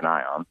said to keep an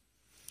eye on.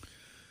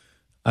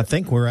 I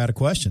think we're out of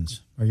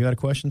questions. Are you out of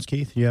questions,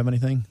 Keith? Do you have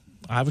anything?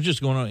 I was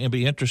just going to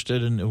be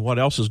interested in what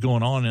else is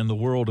going on in the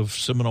world of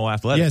Seminole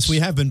athletics. Yes, we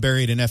have been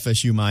buried in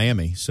FSU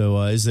Miami. So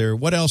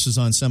what else is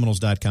on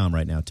Seminoles.com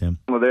right now, Tim?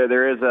 Well,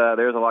 there's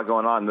a lot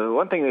going on. The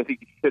one thing I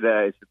think you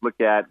should look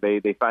at,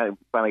 they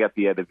finally got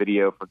the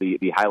video for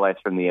the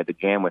highlights from the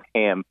Jam with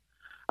Ham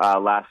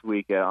last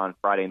week on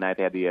Friday night.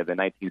 They had the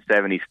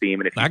 1970s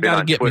theme. And if I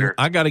got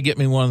to get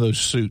me one of those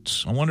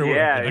suits. I wonder.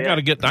 I got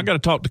to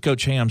talk to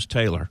Coach Ham's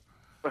tailor.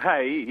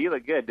 He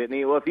looked good, didn't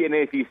he? Well,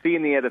 if you've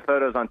seen the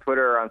photos on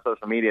Twitter or on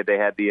social media, they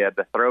had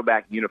the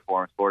throwback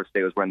uniforms. Florida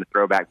State was wearing the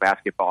throwback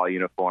basketball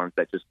uniforms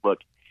that just look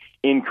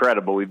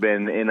incredible. We've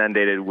been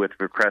inundated with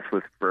requests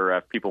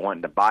for people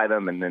wanting to buy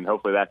them, and then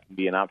hopefully that can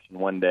be an option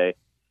one day.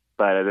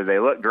 But they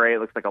look great. It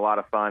looks like a lot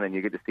of fun, and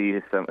you get to see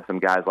some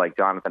guys like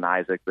Jonathan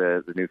Isaac,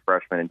 the new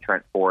freshman, and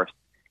Trent Forrest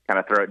kind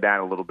of throw it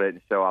down a little bit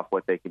and show off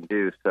what they can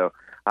do. So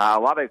a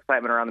lot of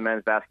excitement around the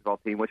men's basketball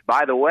team, which,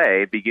 by the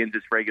way, begins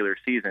its regular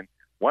season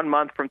 1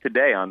 month from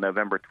today on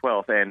November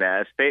 12th. And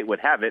as fate would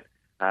have it,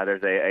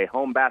 there's a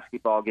home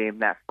basketball game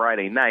that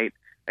Friday night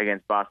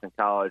against Boston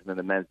College, and then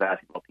the men's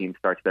basketball team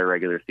starts their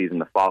regular season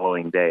the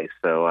following day.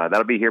 So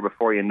that'll be here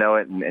before you know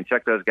it, and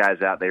check those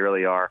guys out. They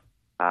really are,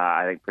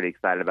 I think, pretty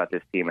excited about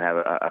this team and have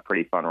a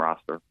pretty fun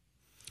roster.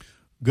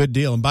 Good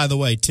deal. And by the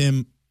way,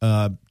 Tim,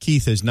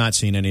 Keith has not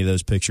seen any of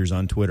those pictures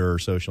on Twitter or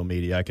social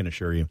media, I can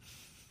assure you.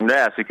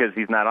 Yeah, it's because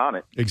he's not on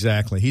it.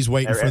 Exactly. He's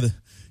waiting for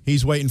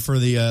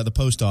the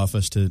post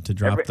office to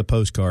drop the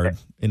postcard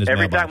in his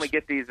mailbox. Every time we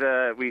get these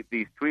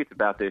tweets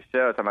about this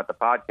show, talking about the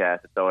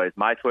podcast, it's always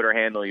my Twitter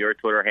handle, your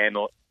Twitter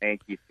handle,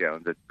 and Keith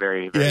Jones. It's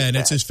very, very and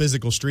sad. It's his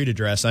physical street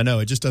address. I know.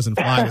 It just doesn't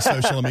fly with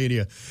social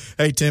media.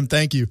 Hey, Tim,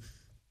 thank you.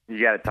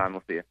 You got it, Tom.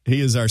 We'll see you. He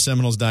is our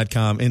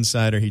Seminoles.com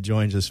insider. He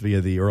joins us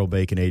via the Earl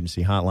Bacon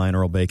Agency hotline.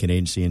 Earl Bacon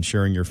Agency,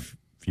 ensuring your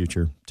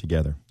future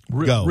together.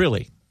 Go.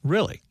 Really?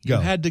 You Go.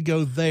 had to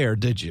go there,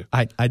 did you?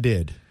 I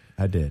did.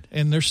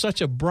 And there's such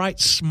a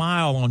bright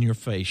smile on your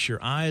face. Your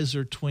eyes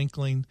are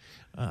twinkling.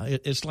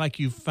 It's like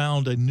you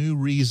found a new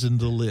reason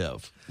to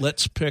live.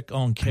 Let's pick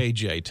on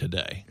KJ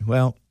today.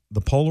 Well, the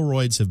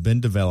Polaroids have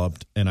been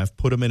developed, and I've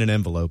put them in an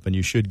envelope, and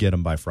you should get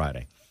them by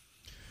Friday.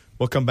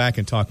 We'll come back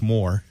and talk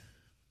more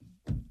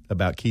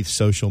about Keith's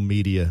social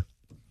media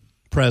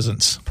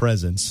presence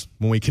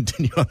when we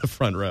continue on the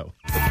front row.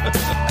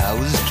 I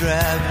was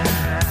driving,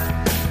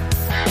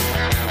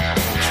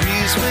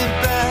 trees went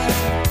by,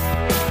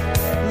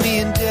 me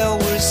and Del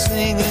were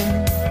singing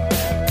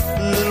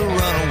Little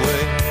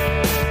Runaway.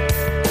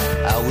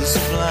 I was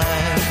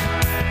flying,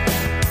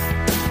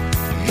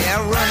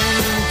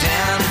 running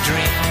down a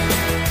dream.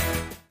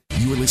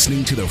 You're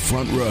listening to The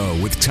Front Row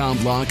with Tom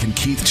Block and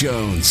Keith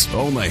Jones,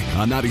 only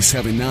on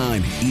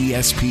 97.9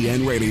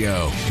 ESPN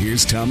Radio.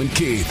 Here's Tom and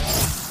Keith.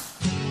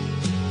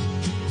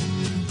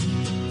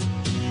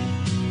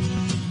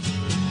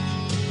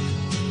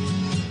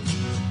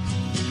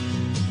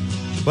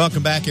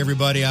 Welcome back,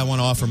 everybody. I want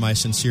to offer my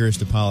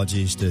sincerest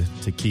apologies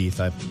to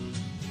Keith.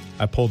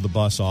 I pulled the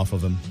bus off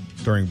of him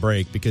during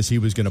break because he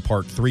was going to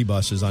park 3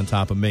 buses on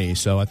top of me.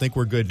 So I think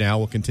we're good now.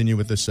 We'll continue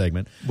with this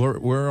segment.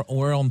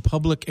 We're on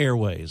public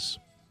airways.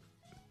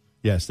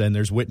 Yes, then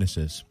there's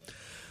witnesses.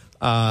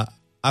 I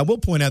will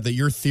point out that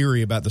your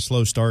theory about the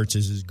slow starts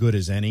is as good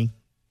as any.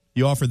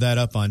 You offered that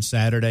up on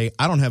Saturday.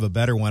 I don't have a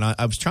better one.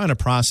 I was trying to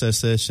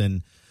process this,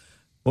 and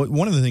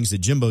one of the things that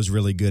Jimbo's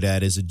really good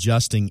at is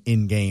adjusting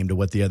in-game to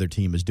what the other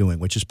team is doing,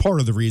 which is part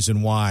of the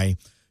reason why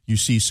you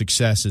see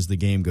success as the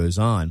game goes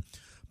on.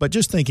 But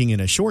just thinking in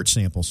a short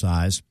sample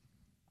size,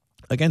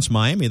 against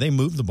Miami, they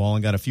moved the ball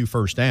and got a few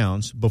first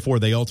downs before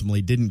they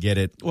ultimately didn't get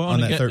it. Well,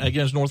 on that third.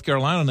 Against North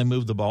Carolina, they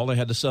moved the ball. They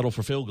had to settle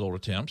for field goal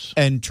attempts.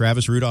 And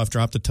Travis Rudolph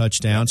dropped a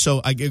touchdown.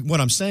 So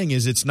what I'm saying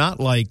is it's not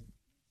like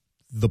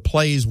the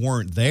plays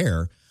weren't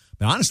there.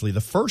 But honestly, the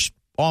first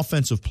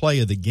offensive play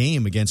of the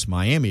game against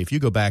Miami, if you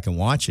go back and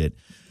watch it,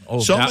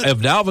 if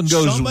Dalvin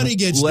goes somebody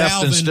gets left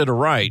Dalvin instead of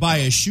right by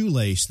a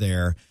shoelace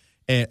there,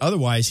 and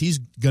otherwise he's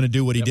going to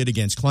do what he did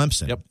against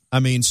Clemson. Yep. I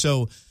mean,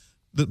 so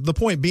the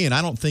point being,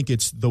 I don't think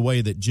it's the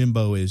way that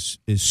Jimbo is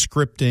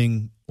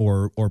scripting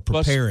or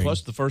preparing.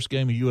 Plus the first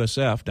game of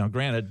USF. Now,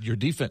 granted, your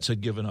defense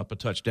had given up a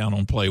touchdown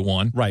on play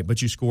 1. Right,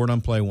 but you scored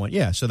on play 1.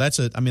 Yeah, so that's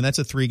a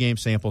 3-game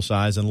sample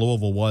size, and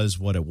Louisville was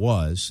what it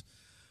was.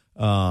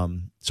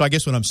 So I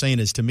guess what I'm saying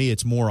is, to me,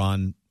 it's more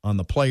on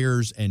the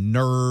players and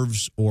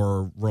nerves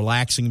or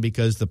relaxing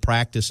because the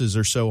practices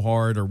are so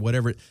hard or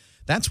whatever.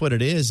 That's what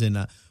it is.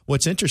 And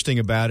what's interesting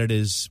about it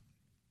is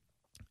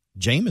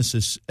Jameis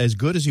is as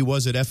good as he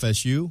was at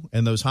FSU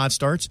and those hot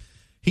starts.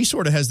 He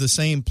sort of has the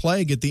same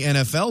plague at the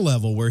NFL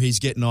level where he's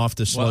getting off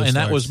the slow starts. And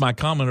that was my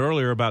comment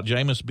earlier about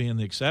Jameis being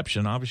the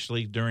exception.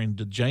 Obviously, during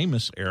the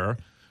Jameis era,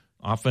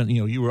 often,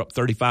 you were up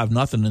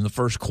 35-0 in the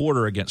first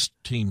quarter against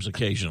teams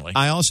occasionally.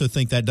 I also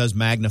think that does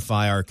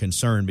magnify our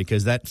concern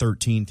because that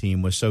 13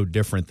 team was so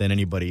different than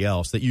anybody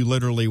else that you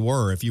literally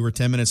were. If you were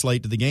 10 minutes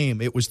late to the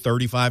game, it was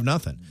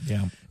 35-0.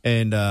 Yeah.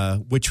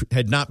 And which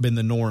had not been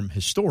the norm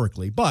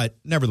historically. But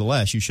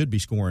nevertheless, you should be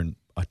scoring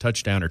a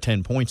touchdown or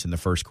 10 points in the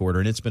first quarter,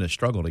 and it's been a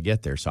struggle to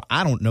get there. So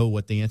I don't know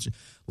what the answer.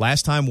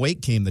 Last time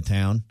Wake came to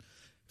town,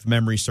 if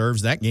memory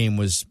serves, that game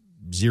was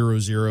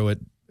 0-0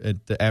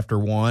 after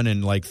 1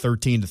 and like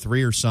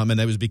 13-3 or something. And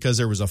that was because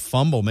there was a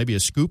fumble, maybe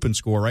a scoop and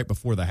score right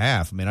before the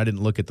half. I mean, I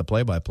didn't look at the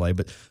play-by-play,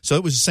 but so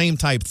it was the same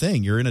type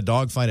thing. You're in a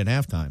dogfight at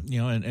halftime.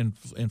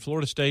 And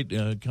Florida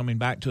State, coming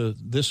back to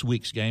this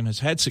week's game, has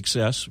had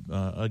success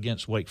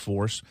against Wake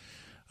Forest.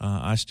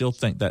 I still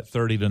think that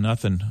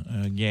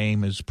 30-0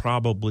 game is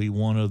probably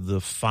one of the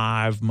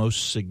 5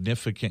 most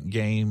significant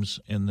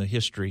games in the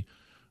history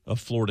of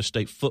Florida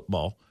State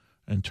football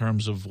in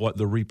terms of what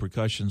the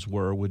repercussions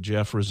were with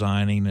Jeff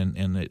resigning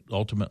and it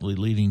ultimately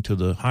leading to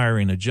the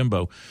hiring of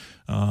Jimbo.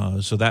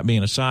 So that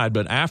being aside,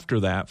 but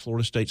after that,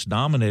 Florida State's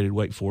dominated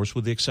Wake Forest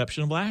with the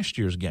exception of last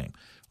year's game.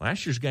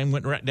 Last year's game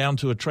went right down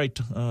to a Trey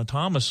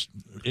Thomas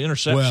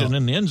interception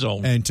in the end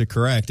zone. And to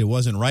correct, it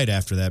wasn't right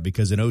after that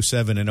because in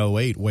 2007 and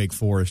 2008, Wake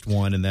Forest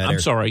won in that I'm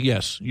sorry,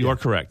 yes, you are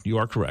correct. You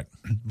are correct.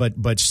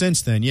 But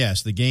since then,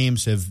 yes, the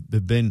games have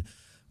been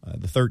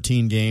the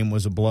 13 game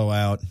was a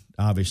blowout.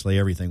 Obviously,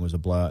 everything was a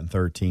blowout in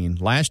 13.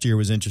 Last year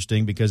was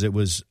interesting because it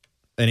was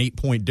an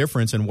 8-point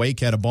difference, and Wake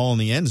had a ball in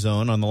the end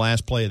zone on the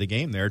last play of the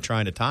game there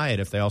trying to tie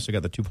it if they also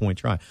got the 2-point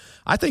try.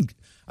 I think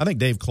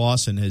Dave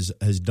Clawson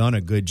has done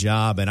a good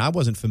job, and I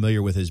wasn't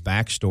familiar with his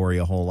backstory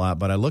a whole lot,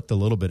 but I looked a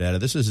little bit at it.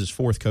 This is his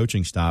 4th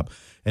coaching stop,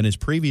 and his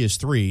previous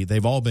 3,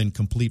 they've all been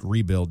complete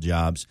rebuild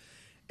jobs,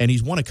 and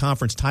he's won a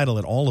conference title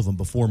at all of them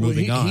before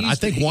moving on. I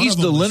think he's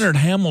the Leonard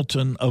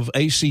Hamilton of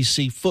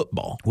ACC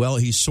football. Well,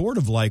 he's sort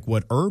of like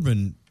what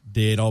Urban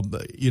did,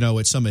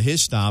 at some of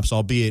his stops,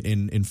 albeit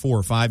in 4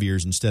 or 5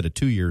 years instead of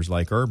 2 years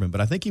like Urban.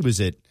 But I think he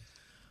was at,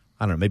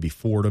 I don't know, maybe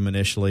Fordham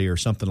initially or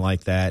something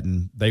like that,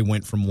 and they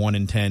went from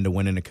 1-10 to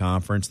winning a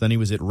conference. Then he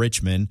was at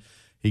Richmond.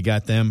 He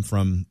got them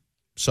from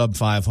sub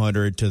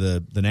 500 to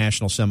the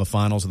national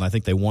semifinals, and I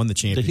think they won the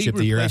championship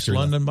the year after. Did he replace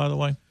London, by the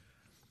way?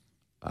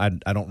 I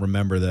don't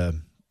remember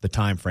the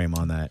time frame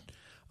on that.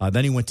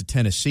 Then he went to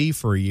Tennessee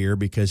for a year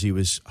because he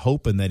was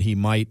hoping that he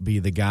might be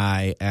the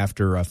guy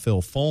after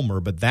Phil Fulmer,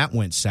 but that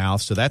went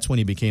south, so that's when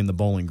he became the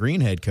Bowling Green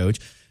head coach.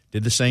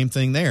 Did the same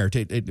thing there.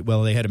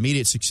 They had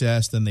immediate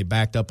success, then they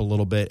backed up a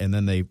little bit, and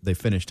then they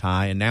finished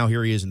high, and now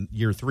here he is in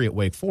year 3 at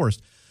Wake Forest.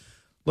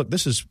 Look,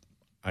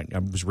 I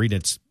was reading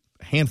it's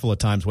a handful of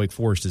times Wake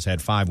Forest has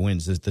had 5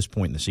 wins at this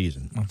point in the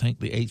season. I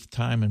think the 8th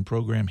time in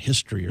program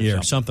history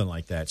or something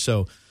like that.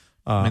 So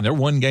they're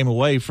 1 game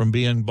away from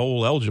being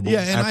bowl eligible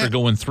after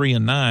going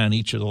 3-9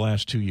 each of the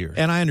last 2 years.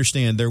 And I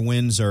understand their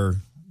wins are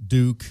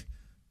Duke,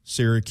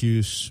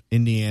 Syracuse,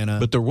 Indiana.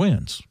 But they're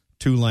wins.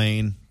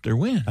 Tulane. Their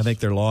wins. I think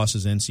their loss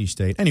is NC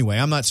State. Anyway,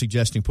 I'm not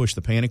suggesting push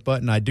the panic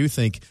button. I do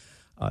think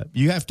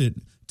you have to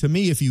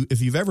me, if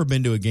you've ever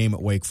been to a game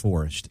at Wake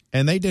Forest,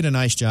 and they did a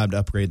nice job to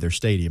upgrade their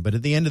stadium, but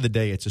at the end of the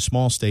day, it's a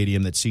small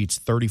stadium that seats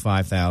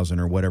 35,000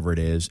 or whatever it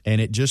is,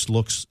 and it just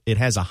it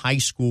has a high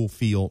school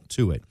feel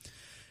to it.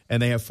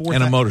 And they have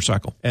and a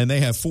motorcycle. And they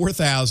have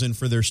 4,000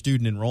 for their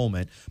student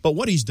enrollment. But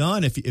what he's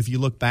done, if you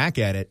look back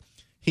at it,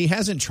 he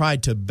hasn't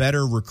tried to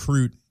better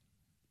recruit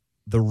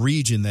the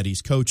region that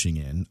he's coaching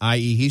in,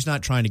 i.e. he's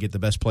not trying to get the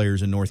best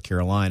players in North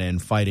Carolina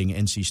and fighting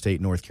NC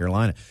State, North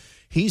Carolina.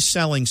 He's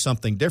selling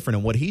something different,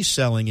 and what he's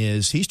selling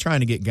is he's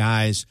trying to get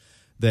guys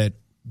that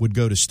would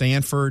go to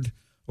Stanford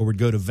or would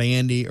go to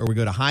Vandy or would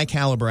go to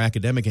high-caliber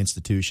academic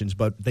institutions,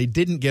 but they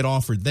didn't get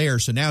offered there,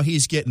 so now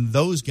he's getting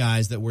those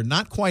guys that were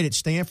not quite at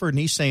Stanford, and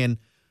he's saying,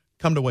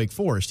 come to Wake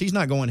Forest. He's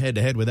not going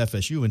head-to-head with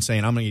FSU and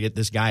saying, I'm going to get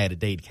this guy out of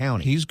Dade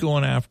County. He's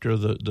going after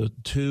the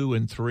 2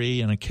 and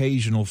 3 and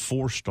occasional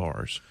 4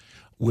 stars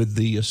with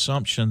the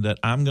assumption that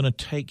I'm going to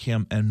take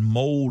him and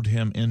mold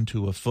him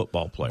into a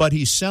football player. But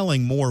he's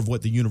selling more of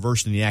what the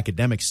university and the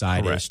academic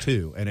side is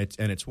too, and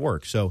it's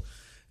work. So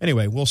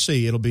anyway, we'll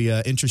see. It'll be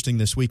interesting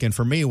this weekend.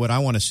 For me, what I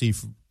want to see,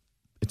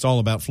 it's all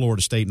about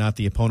Florida State, not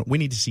the opponent. We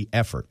need to see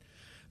effort.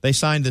 They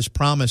signed this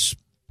promise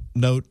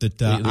note that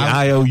the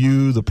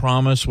IOU, the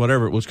promise,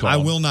 whatever it was called. I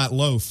will not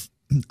loaf.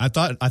 I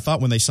thought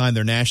when they signed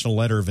their national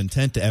letter of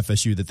intent to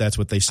FSU that's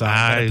what they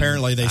signed. But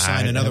apparently they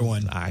signed another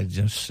one. I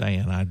just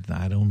saying, I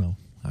don't know.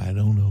 I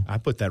don't know. I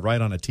put that right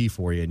on a T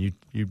for you, and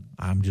you.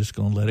 I'm just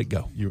going to let it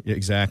go.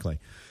 Exactly.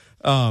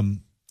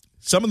 Some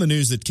of the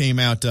news that came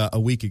out a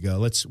week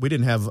ago. We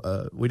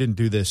didn't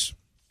do this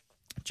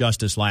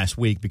justice last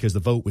week because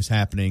the vote was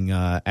happening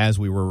as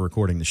we were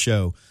recording the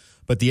show.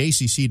 But the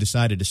ACC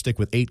decided to stick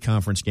with 8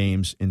 conference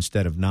games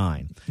instead of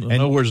 9. In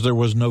other words, there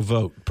was no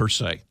vote per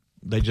se.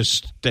 They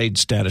just stayed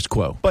status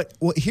quo. But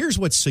here's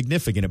what's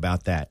significant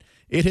about that.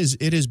 It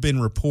has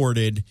been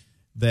reported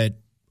that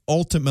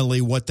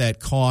ultimately what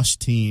that costs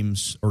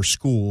teams or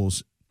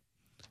schools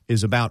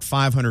is about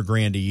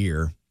 $500,000 a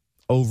year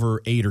over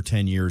 8 or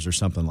 10 years or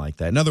something like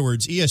that. In other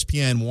words,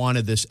 ESPN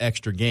wanted this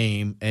extra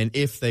game, and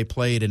if they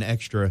played an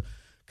extra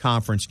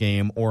conference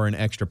game or an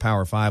extra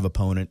Power 5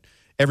 opponent,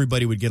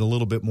 everybody would get a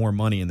little bit more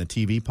money in the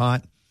TV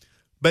pot.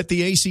 But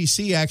the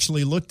ACC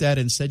actually looked at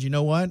it and said, you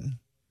know what?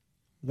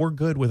 We're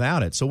good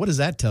without it. So what does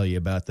that tell you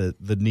about the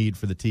need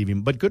for the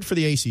TV? But good for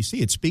the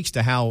ACC. It speaks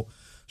to how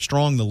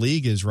strong the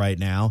league is right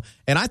now.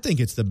 And I think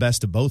it's the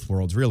best of both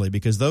worlds, really,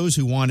 because those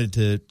who wanted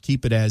to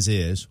keep it as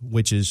is,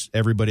 which is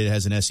everybody that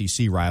has an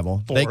SEC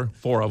rival.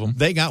 Four of them.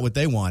 They got what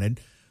they wanted.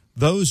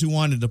 Those who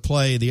wanted to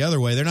play the other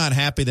way, they're not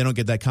happy they don't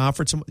get that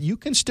conference. You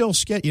can still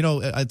get,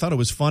 I thought it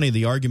was funny.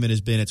 The argument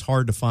has been it's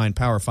hard to find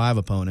Power 5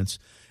 opponents.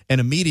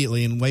 And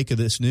immediately in wake of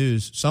this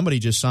news, somebody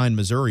just signed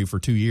Missouri for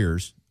 2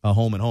 years,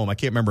 home and home. I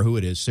can't remember who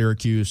it is,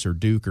 Syracuse or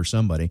Duke or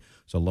somebody.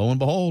 So lo and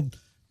behold,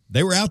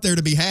 they were out there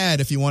to be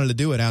had if you wanted to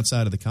do it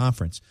outside of the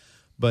conference.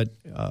 But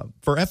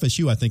for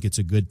FSU, I think it's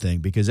a good thing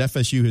because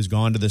FSU has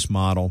gone to this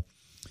model.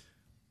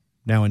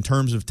 Now, in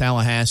terms of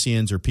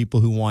Tallahasseans or people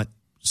who want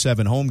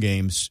 7 home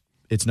games,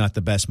 it's not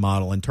the best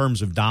model. In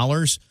terms of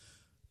dollars,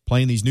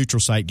 playing these neutral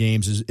site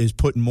games is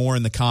putting more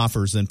in the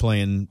coffers than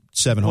playing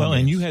 7 home games. Well,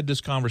 and you had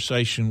this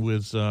conversation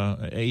with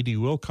A.D.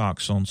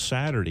 Wilcox on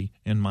Saturday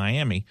in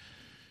Miami.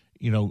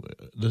 You know,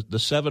 the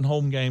 7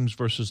 home games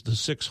versus the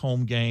 6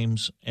 home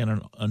games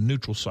and a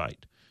neutral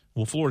site.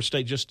 Well, Florida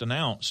State just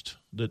announced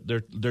that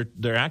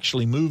they're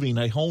actually moving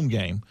a home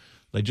game.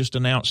 They just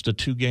announced a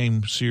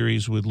 2-game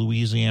series with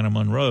Louisiana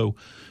Monroe,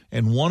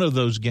 and one of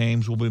those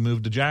games will be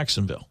moved to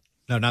Jacksonville.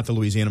 No, not the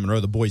Louisiana Monroe,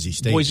 the Boise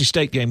State. Boise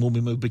State game will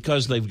be moved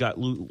because they've got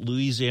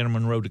Louisiana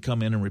Monroe to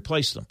come in and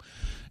replace them.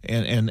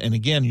 And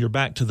again, you're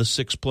back to the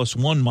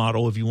 6+1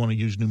 model if you want to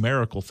use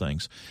numerical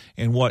things.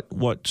 And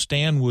what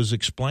Stan was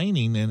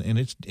explaining, and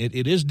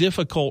it is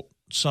difficult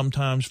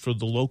sometimes for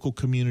the local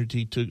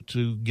community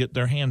to get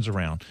their hands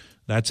around.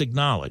 That's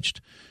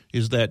acknowledged,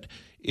 is that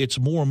it's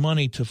more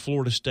money to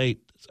Florida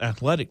State's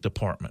athletic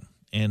department.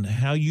 And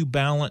how you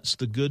balance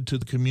the good to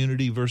the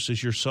community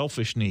versus your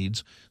selfish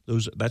needs,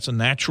 that's a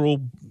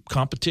natural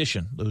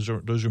competition. Those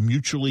are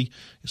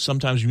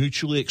sometimes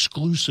mutually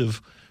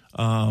exclusive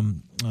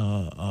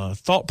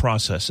thought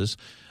processes.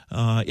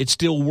 It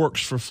still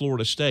works for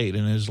Florida State,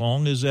 and as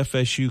long as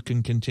FSU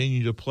can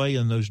continue to play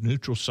in those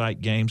neutral site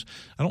games,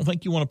 I don't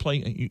think you want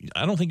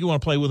to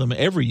play with them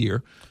every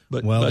year.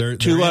 But, they're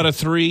 2 out of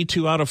 3,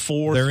 2 out of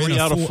 4, 3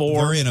 out of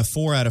 4. They're in a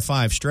 4 out of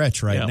 5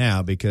 stretch right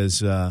now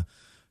because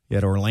you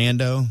had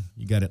Orlando,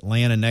 you got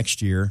Atlanta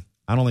next year.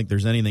 I don't think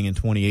there's anything in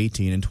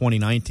 2018. In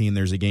 2019,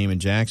 there's a game in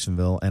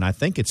Jacksonville, and I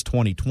think it's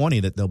 2020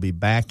 that they'll be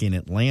back in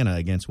Atlanta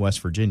against West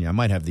Virginia. I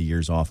might have the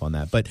years off on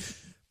that, but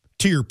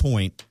to your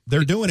point,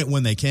 they're doing it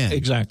when they can.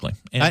 Exactly.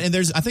 And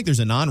I think there's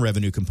a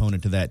non-revenue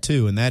component to that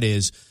too, and that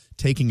is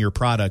taking your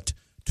product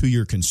to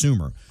your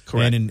consumer.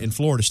 Correct. And in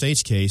Florida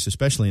State's case,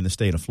 especially in the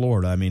state of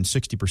Florida, I mean,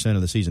 60%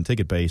 of the season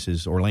ticket base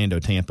is Orlando,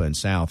 Tampa, and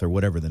South, or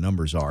whatever the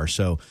numbers are.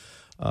 So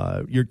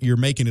you're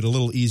making it a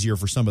little easier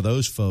for some of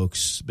those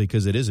folks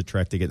because it is a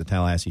trek to get to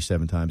Tallahassee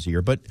 7 times a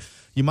year. But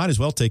you might as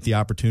well take the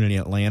opportunity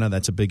at Atlanta.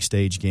 That's a big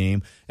stage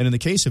game. And in the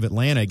case of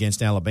Atlanta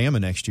against Alabama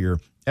next year,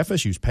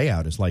 FSU's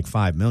payout is like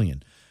 $5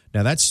 million.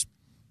 Now,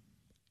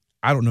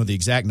 I don't know the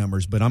exact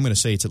numbers, but I'm going to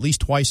say it's at least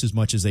twice as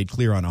much as they'd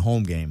clear on a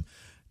home game.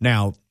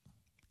 Now,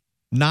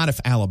 not if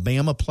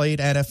Alabama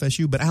played at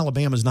FSU, but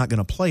Alabama's not going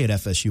to play at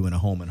FSU in a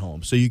home and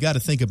home. So you got to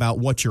think about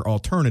what your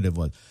alternative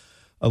was.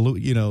 A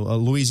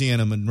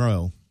Louisiana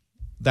Monroe,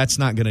 that's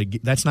not going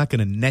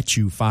to net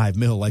you $5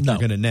 million like you're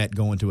going to net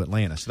going to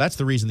Atlanta. So that's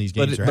the reason these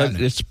games are happening.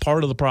 But it's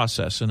part of the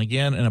process. And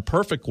again, in a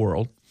perfect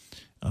world,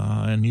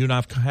 and you and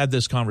I've had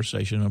this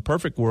conversation, in a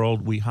perfect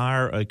world, we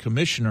hire a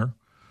commissioner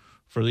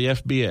for the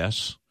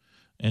FBS,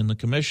 and the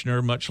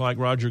commissioner, much like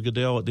Roger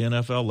Goodell at the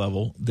NFL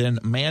level, then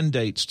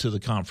mandates to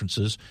the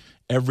conferences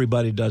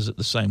everybody does it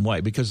the same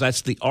way, because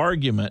that's the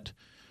argument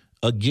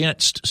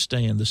against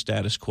staying the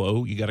status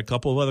quo. You got a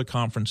couple of other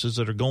conferences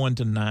that are going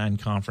to 9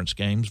 conference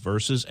games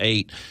versus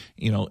 8,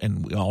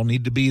 and we all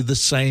need to be the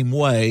same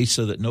way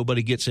so that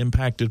nobody gets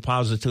impacted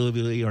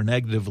positively or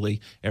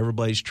negatively.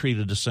 Everybody's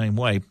treated the same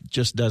way.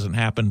 Just doesn't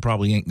happen,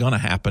 probably ain't going to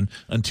happen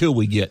until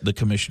we get the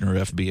commissioner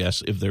of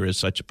FBS, if there is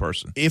such a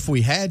person. If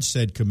we had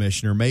said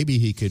commissioner, maybe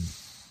he could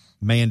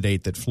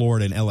mandate that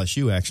Florida and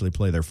LSU actually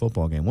play their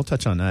football game. We'll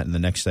touch on that in the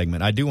next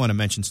segment. I do want to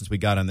mention, since we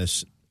got on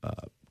this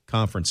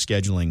conference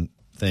scheduling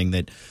thing,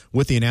 that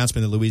with the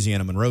announcement of the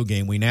Louisiana Monroe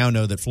game, we now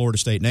know that Florida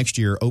State next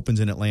year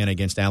opens in Atlanta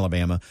against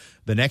Alabama.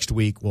 The next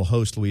week will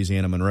host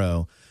Louisiana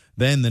Monroe.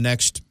 Then the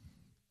next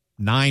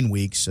 9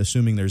 weeks,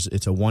 assuming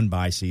it's a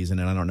 1-bye season,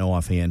 and I don't know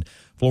offhand,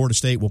 Florida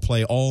State will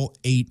play all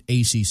 8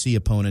 ACC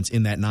opponents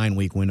in that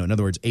 9-week window. In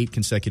other words, 8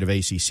 consecutive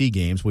ACC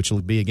games, which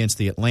will be against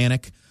the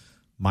Atlantic.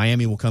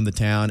 Miami will come to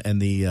town,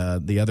 and the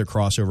other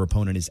crossover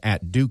opponent is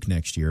at Duke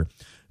next year.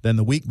 Then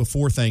the week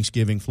before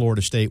Thanksgiving,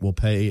 Florida State will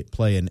play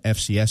an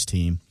FCS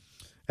team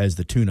as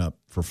the tune-up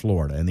for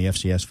Florida, and the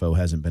FCS foe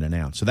hasn't been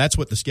announced. So that's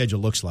what the schedule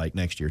looks like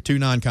next year. 2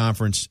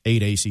 non-conference,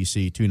 8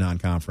 ACC, 2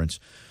 non-conference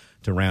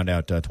to round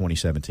out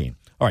 2017.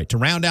 All right, to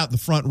round out the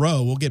front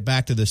row, we'll get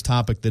back to this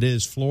topic that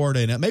is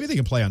Florida, and maybe they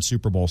can play on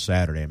Super Bowl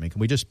Saturday. I mean,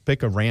 can we just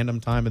pick a random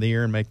time of the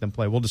year and make them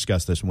play? We'll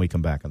discuss this when we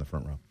come back on the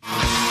front row.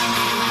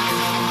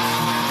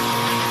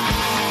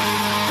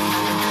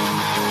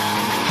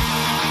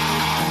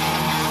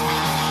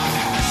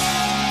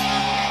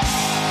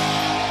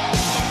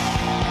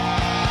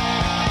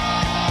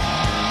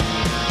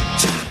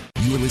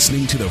 You're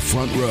listening to The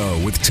Front Row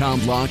with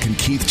Tom Block and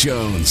Keith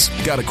Jones.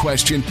 Got a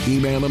question?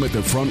 Email them at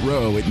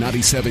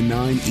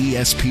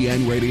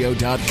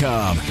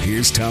thefrontrow@979ESPNradio.com.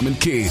 Here's Tom and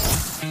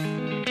Keith.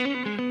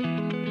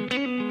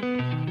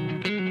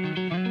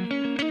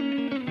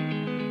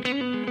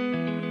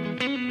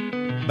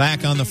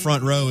 Back on the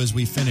front row as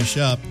we finish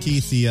up,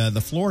 Keith,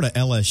 the Florida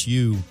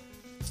LSU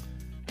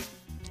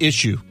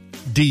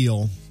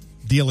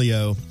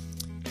dealio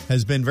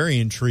has been very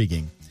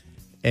intriguing.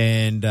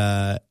 And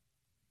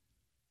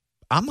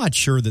I'm not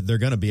sure that they're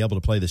going to be able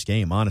to play this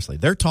game, honestly.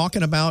 They're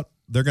talking about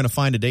they're going to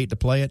find a date to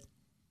play it.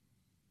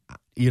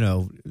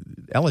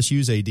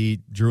 LSU's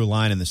AD drew a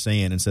line in the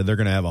sand and said they're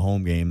going to have a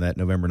home game that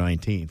November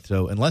 19th.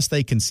 So unless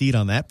they concede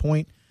on that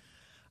point,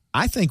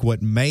 I think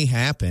what may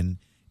happen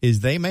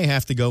is they may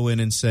have to go in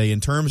and say, in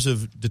terms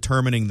of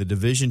determining the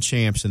division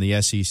champs in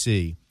the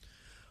SEC,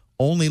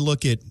 only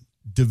look at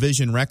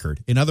division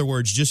record. In other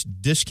words,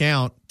 just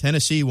discount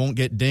Tennessee won't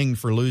get dinged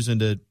for losing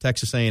to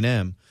Texas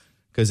A&M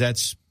because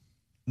that's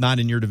not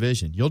in your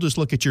division. You'll just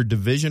look at your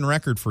division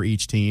record for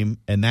each team,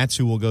 and that's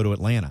who will go to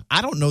Atlanta.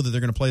 I don't know that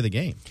they're going to play the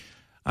game.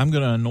 I'm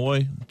going to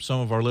annoy some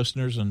of our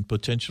listeners and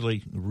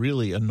potentially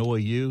really annoy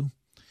you,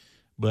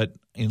 but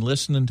in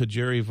listening to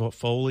Jeremy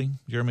Foley,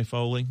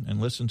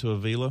 and listen to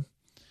Avila,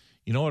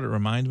 you know what it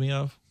reminds me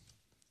of?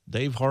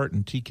 Dave Hart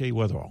and TK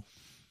Weatherall.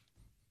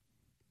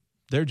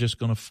 They're just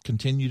going to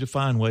continue to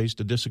find ways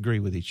to disagree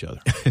with each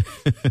other.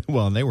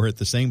 Well, and they were at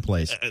the same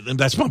place.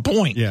 That's my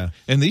point. Yeah.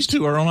 And these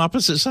two are on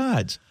opposite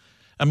sides.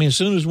 I mean, as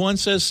soon as one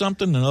says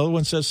something, another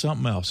one says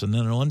something else. And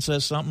then one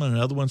says something, and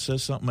another one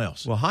says something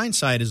else. Well,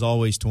 hindsight is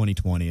always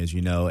 20/20, as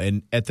you know.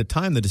 And at the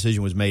time the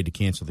decision was made to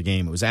cancel the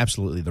game, it was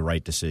absolutely the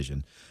right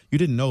decision. You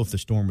didn't know if the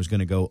Storm was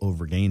going to go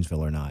over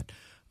Gainesville or not.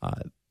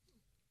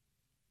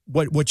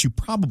 What you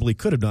probably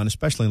could have done,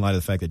 especially in light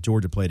of the fact that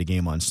Georgia played a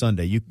game on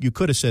Sunday, you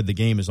could have said the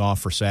game is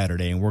off for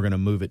Saturday and we're going to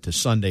move it to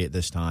Sunday at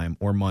this time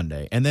or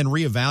Monday, and then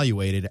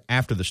reevaluated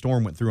after the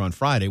Storm went through on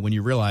Friday when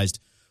you realized,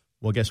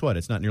 well, guess what?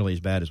 It's not nearly as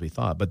bad as we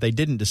thought. But they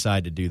didn't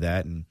decide to do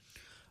that, and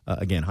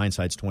again,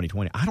 hindsight's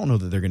 20/20. I don't know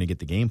that they're going to get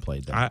the game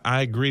played, though.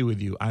 I agree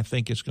with you. I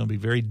think it's going to be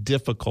very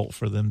difficult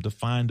for them to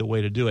find a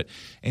way to do it.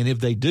 And if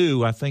they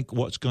do, I think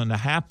what's going to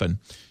happen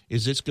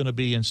is it's going to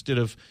be, instead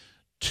of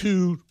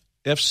two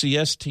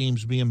FCS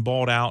teams being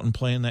bought out and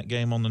playing that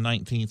game on the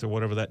 19th or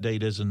whatever that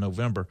date is in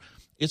November,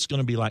 it's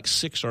going to be like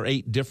 6 or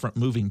 8 different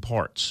moving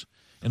parts.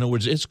 In other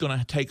words, it's going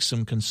to take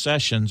some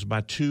concessions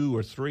by 2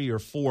 or 3 or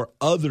 4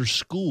 other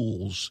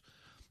schools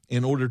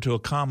in order to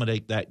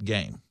accommodate that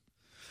game.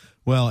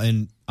 Well,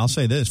 and I'll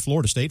say this,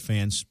 Florida State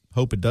fans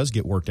hope it does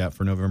get worked out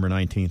for November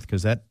 19th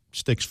because that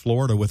sticks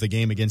Florida with a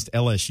game against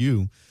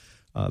LSU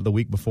the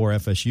week before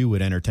FSU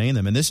would entertain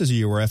them. And this is a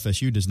year where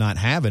FSU does not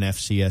have an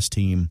FCS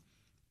team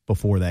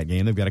before that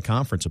game. They've got a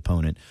conference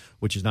opponent,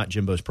 which is not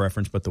Jimbo's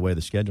preference, but the way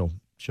the schedule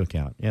shook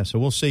out. Yeah, so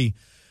we'll see.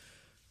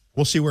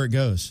 We'll see where it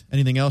goes.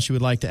 Anything else you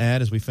would like to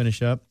add as we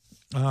finish up?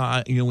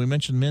 We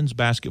mentioned men's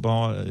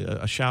basketball.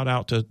 A shout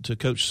out to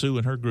Coach Sue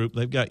and her group.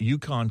 They've got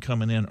UConn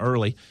coming in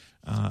early.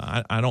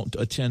 I don't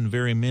attend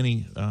very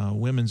many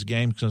women's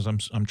games because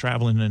I'm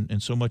traveling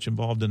and so much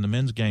involved in the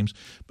men's games.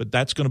 But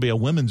that's going to be a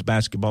women's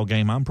basketball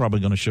game I'm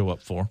probably going to show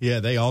up for. Yeah,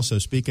 they also,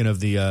 speaking of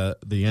the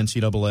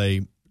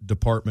NCAA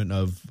Department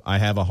of I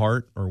Have a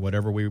Heart or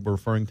whatever we were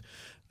referring to,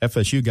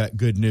 FSU got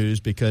good news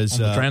because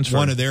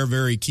one of their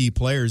very key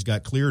players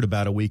got cleared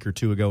about a week or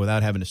two ago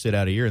without having to sit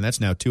out a year, and that's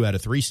now 2 out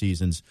of 3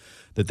 seasons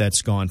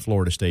that's gone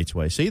Florida State's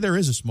way. See, there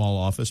is a small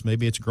office.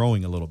 Maybe it's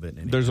growing a little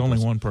bit. There's only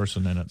one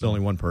person in it. There's only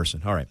one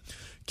person. All right.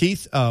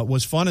 Keith,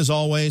 was fun as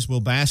always. We'll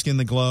bask in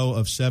the glow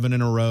of 7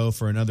 in a row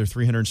for another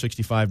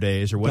 365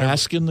 days or whatever.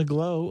 Bask in the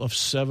glow of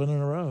 7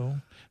 in a row.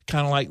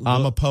 Kind of like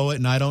I'm a poet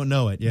and I don't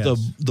know it. Yes.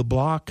 The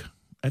block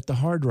at the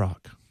Hard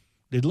Rock.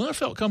 Did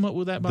Linnefeldt come up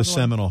with that? The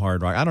Seminole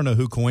Hard Rock. I don't know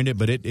who coined it,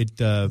 but it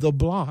the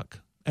block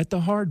at the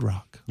Hard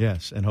Rock.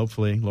 Yes, and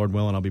hopefully, Lord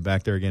willing, I'll be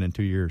back there again in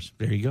 2 years.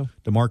 There you go.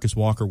 DeMarcus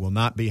Walker will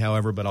not be,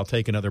 however, but I'll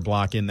take another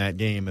block in that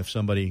game if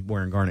somebody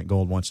wearing garnet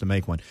gold wants to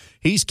make one.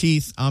 He's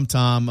Keith. I'm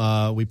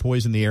Tom. We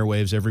poison the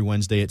airwaves every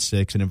Wednesday at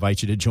 6 and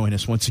invite you to join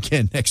us once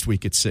again next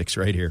week at 6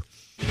 right here.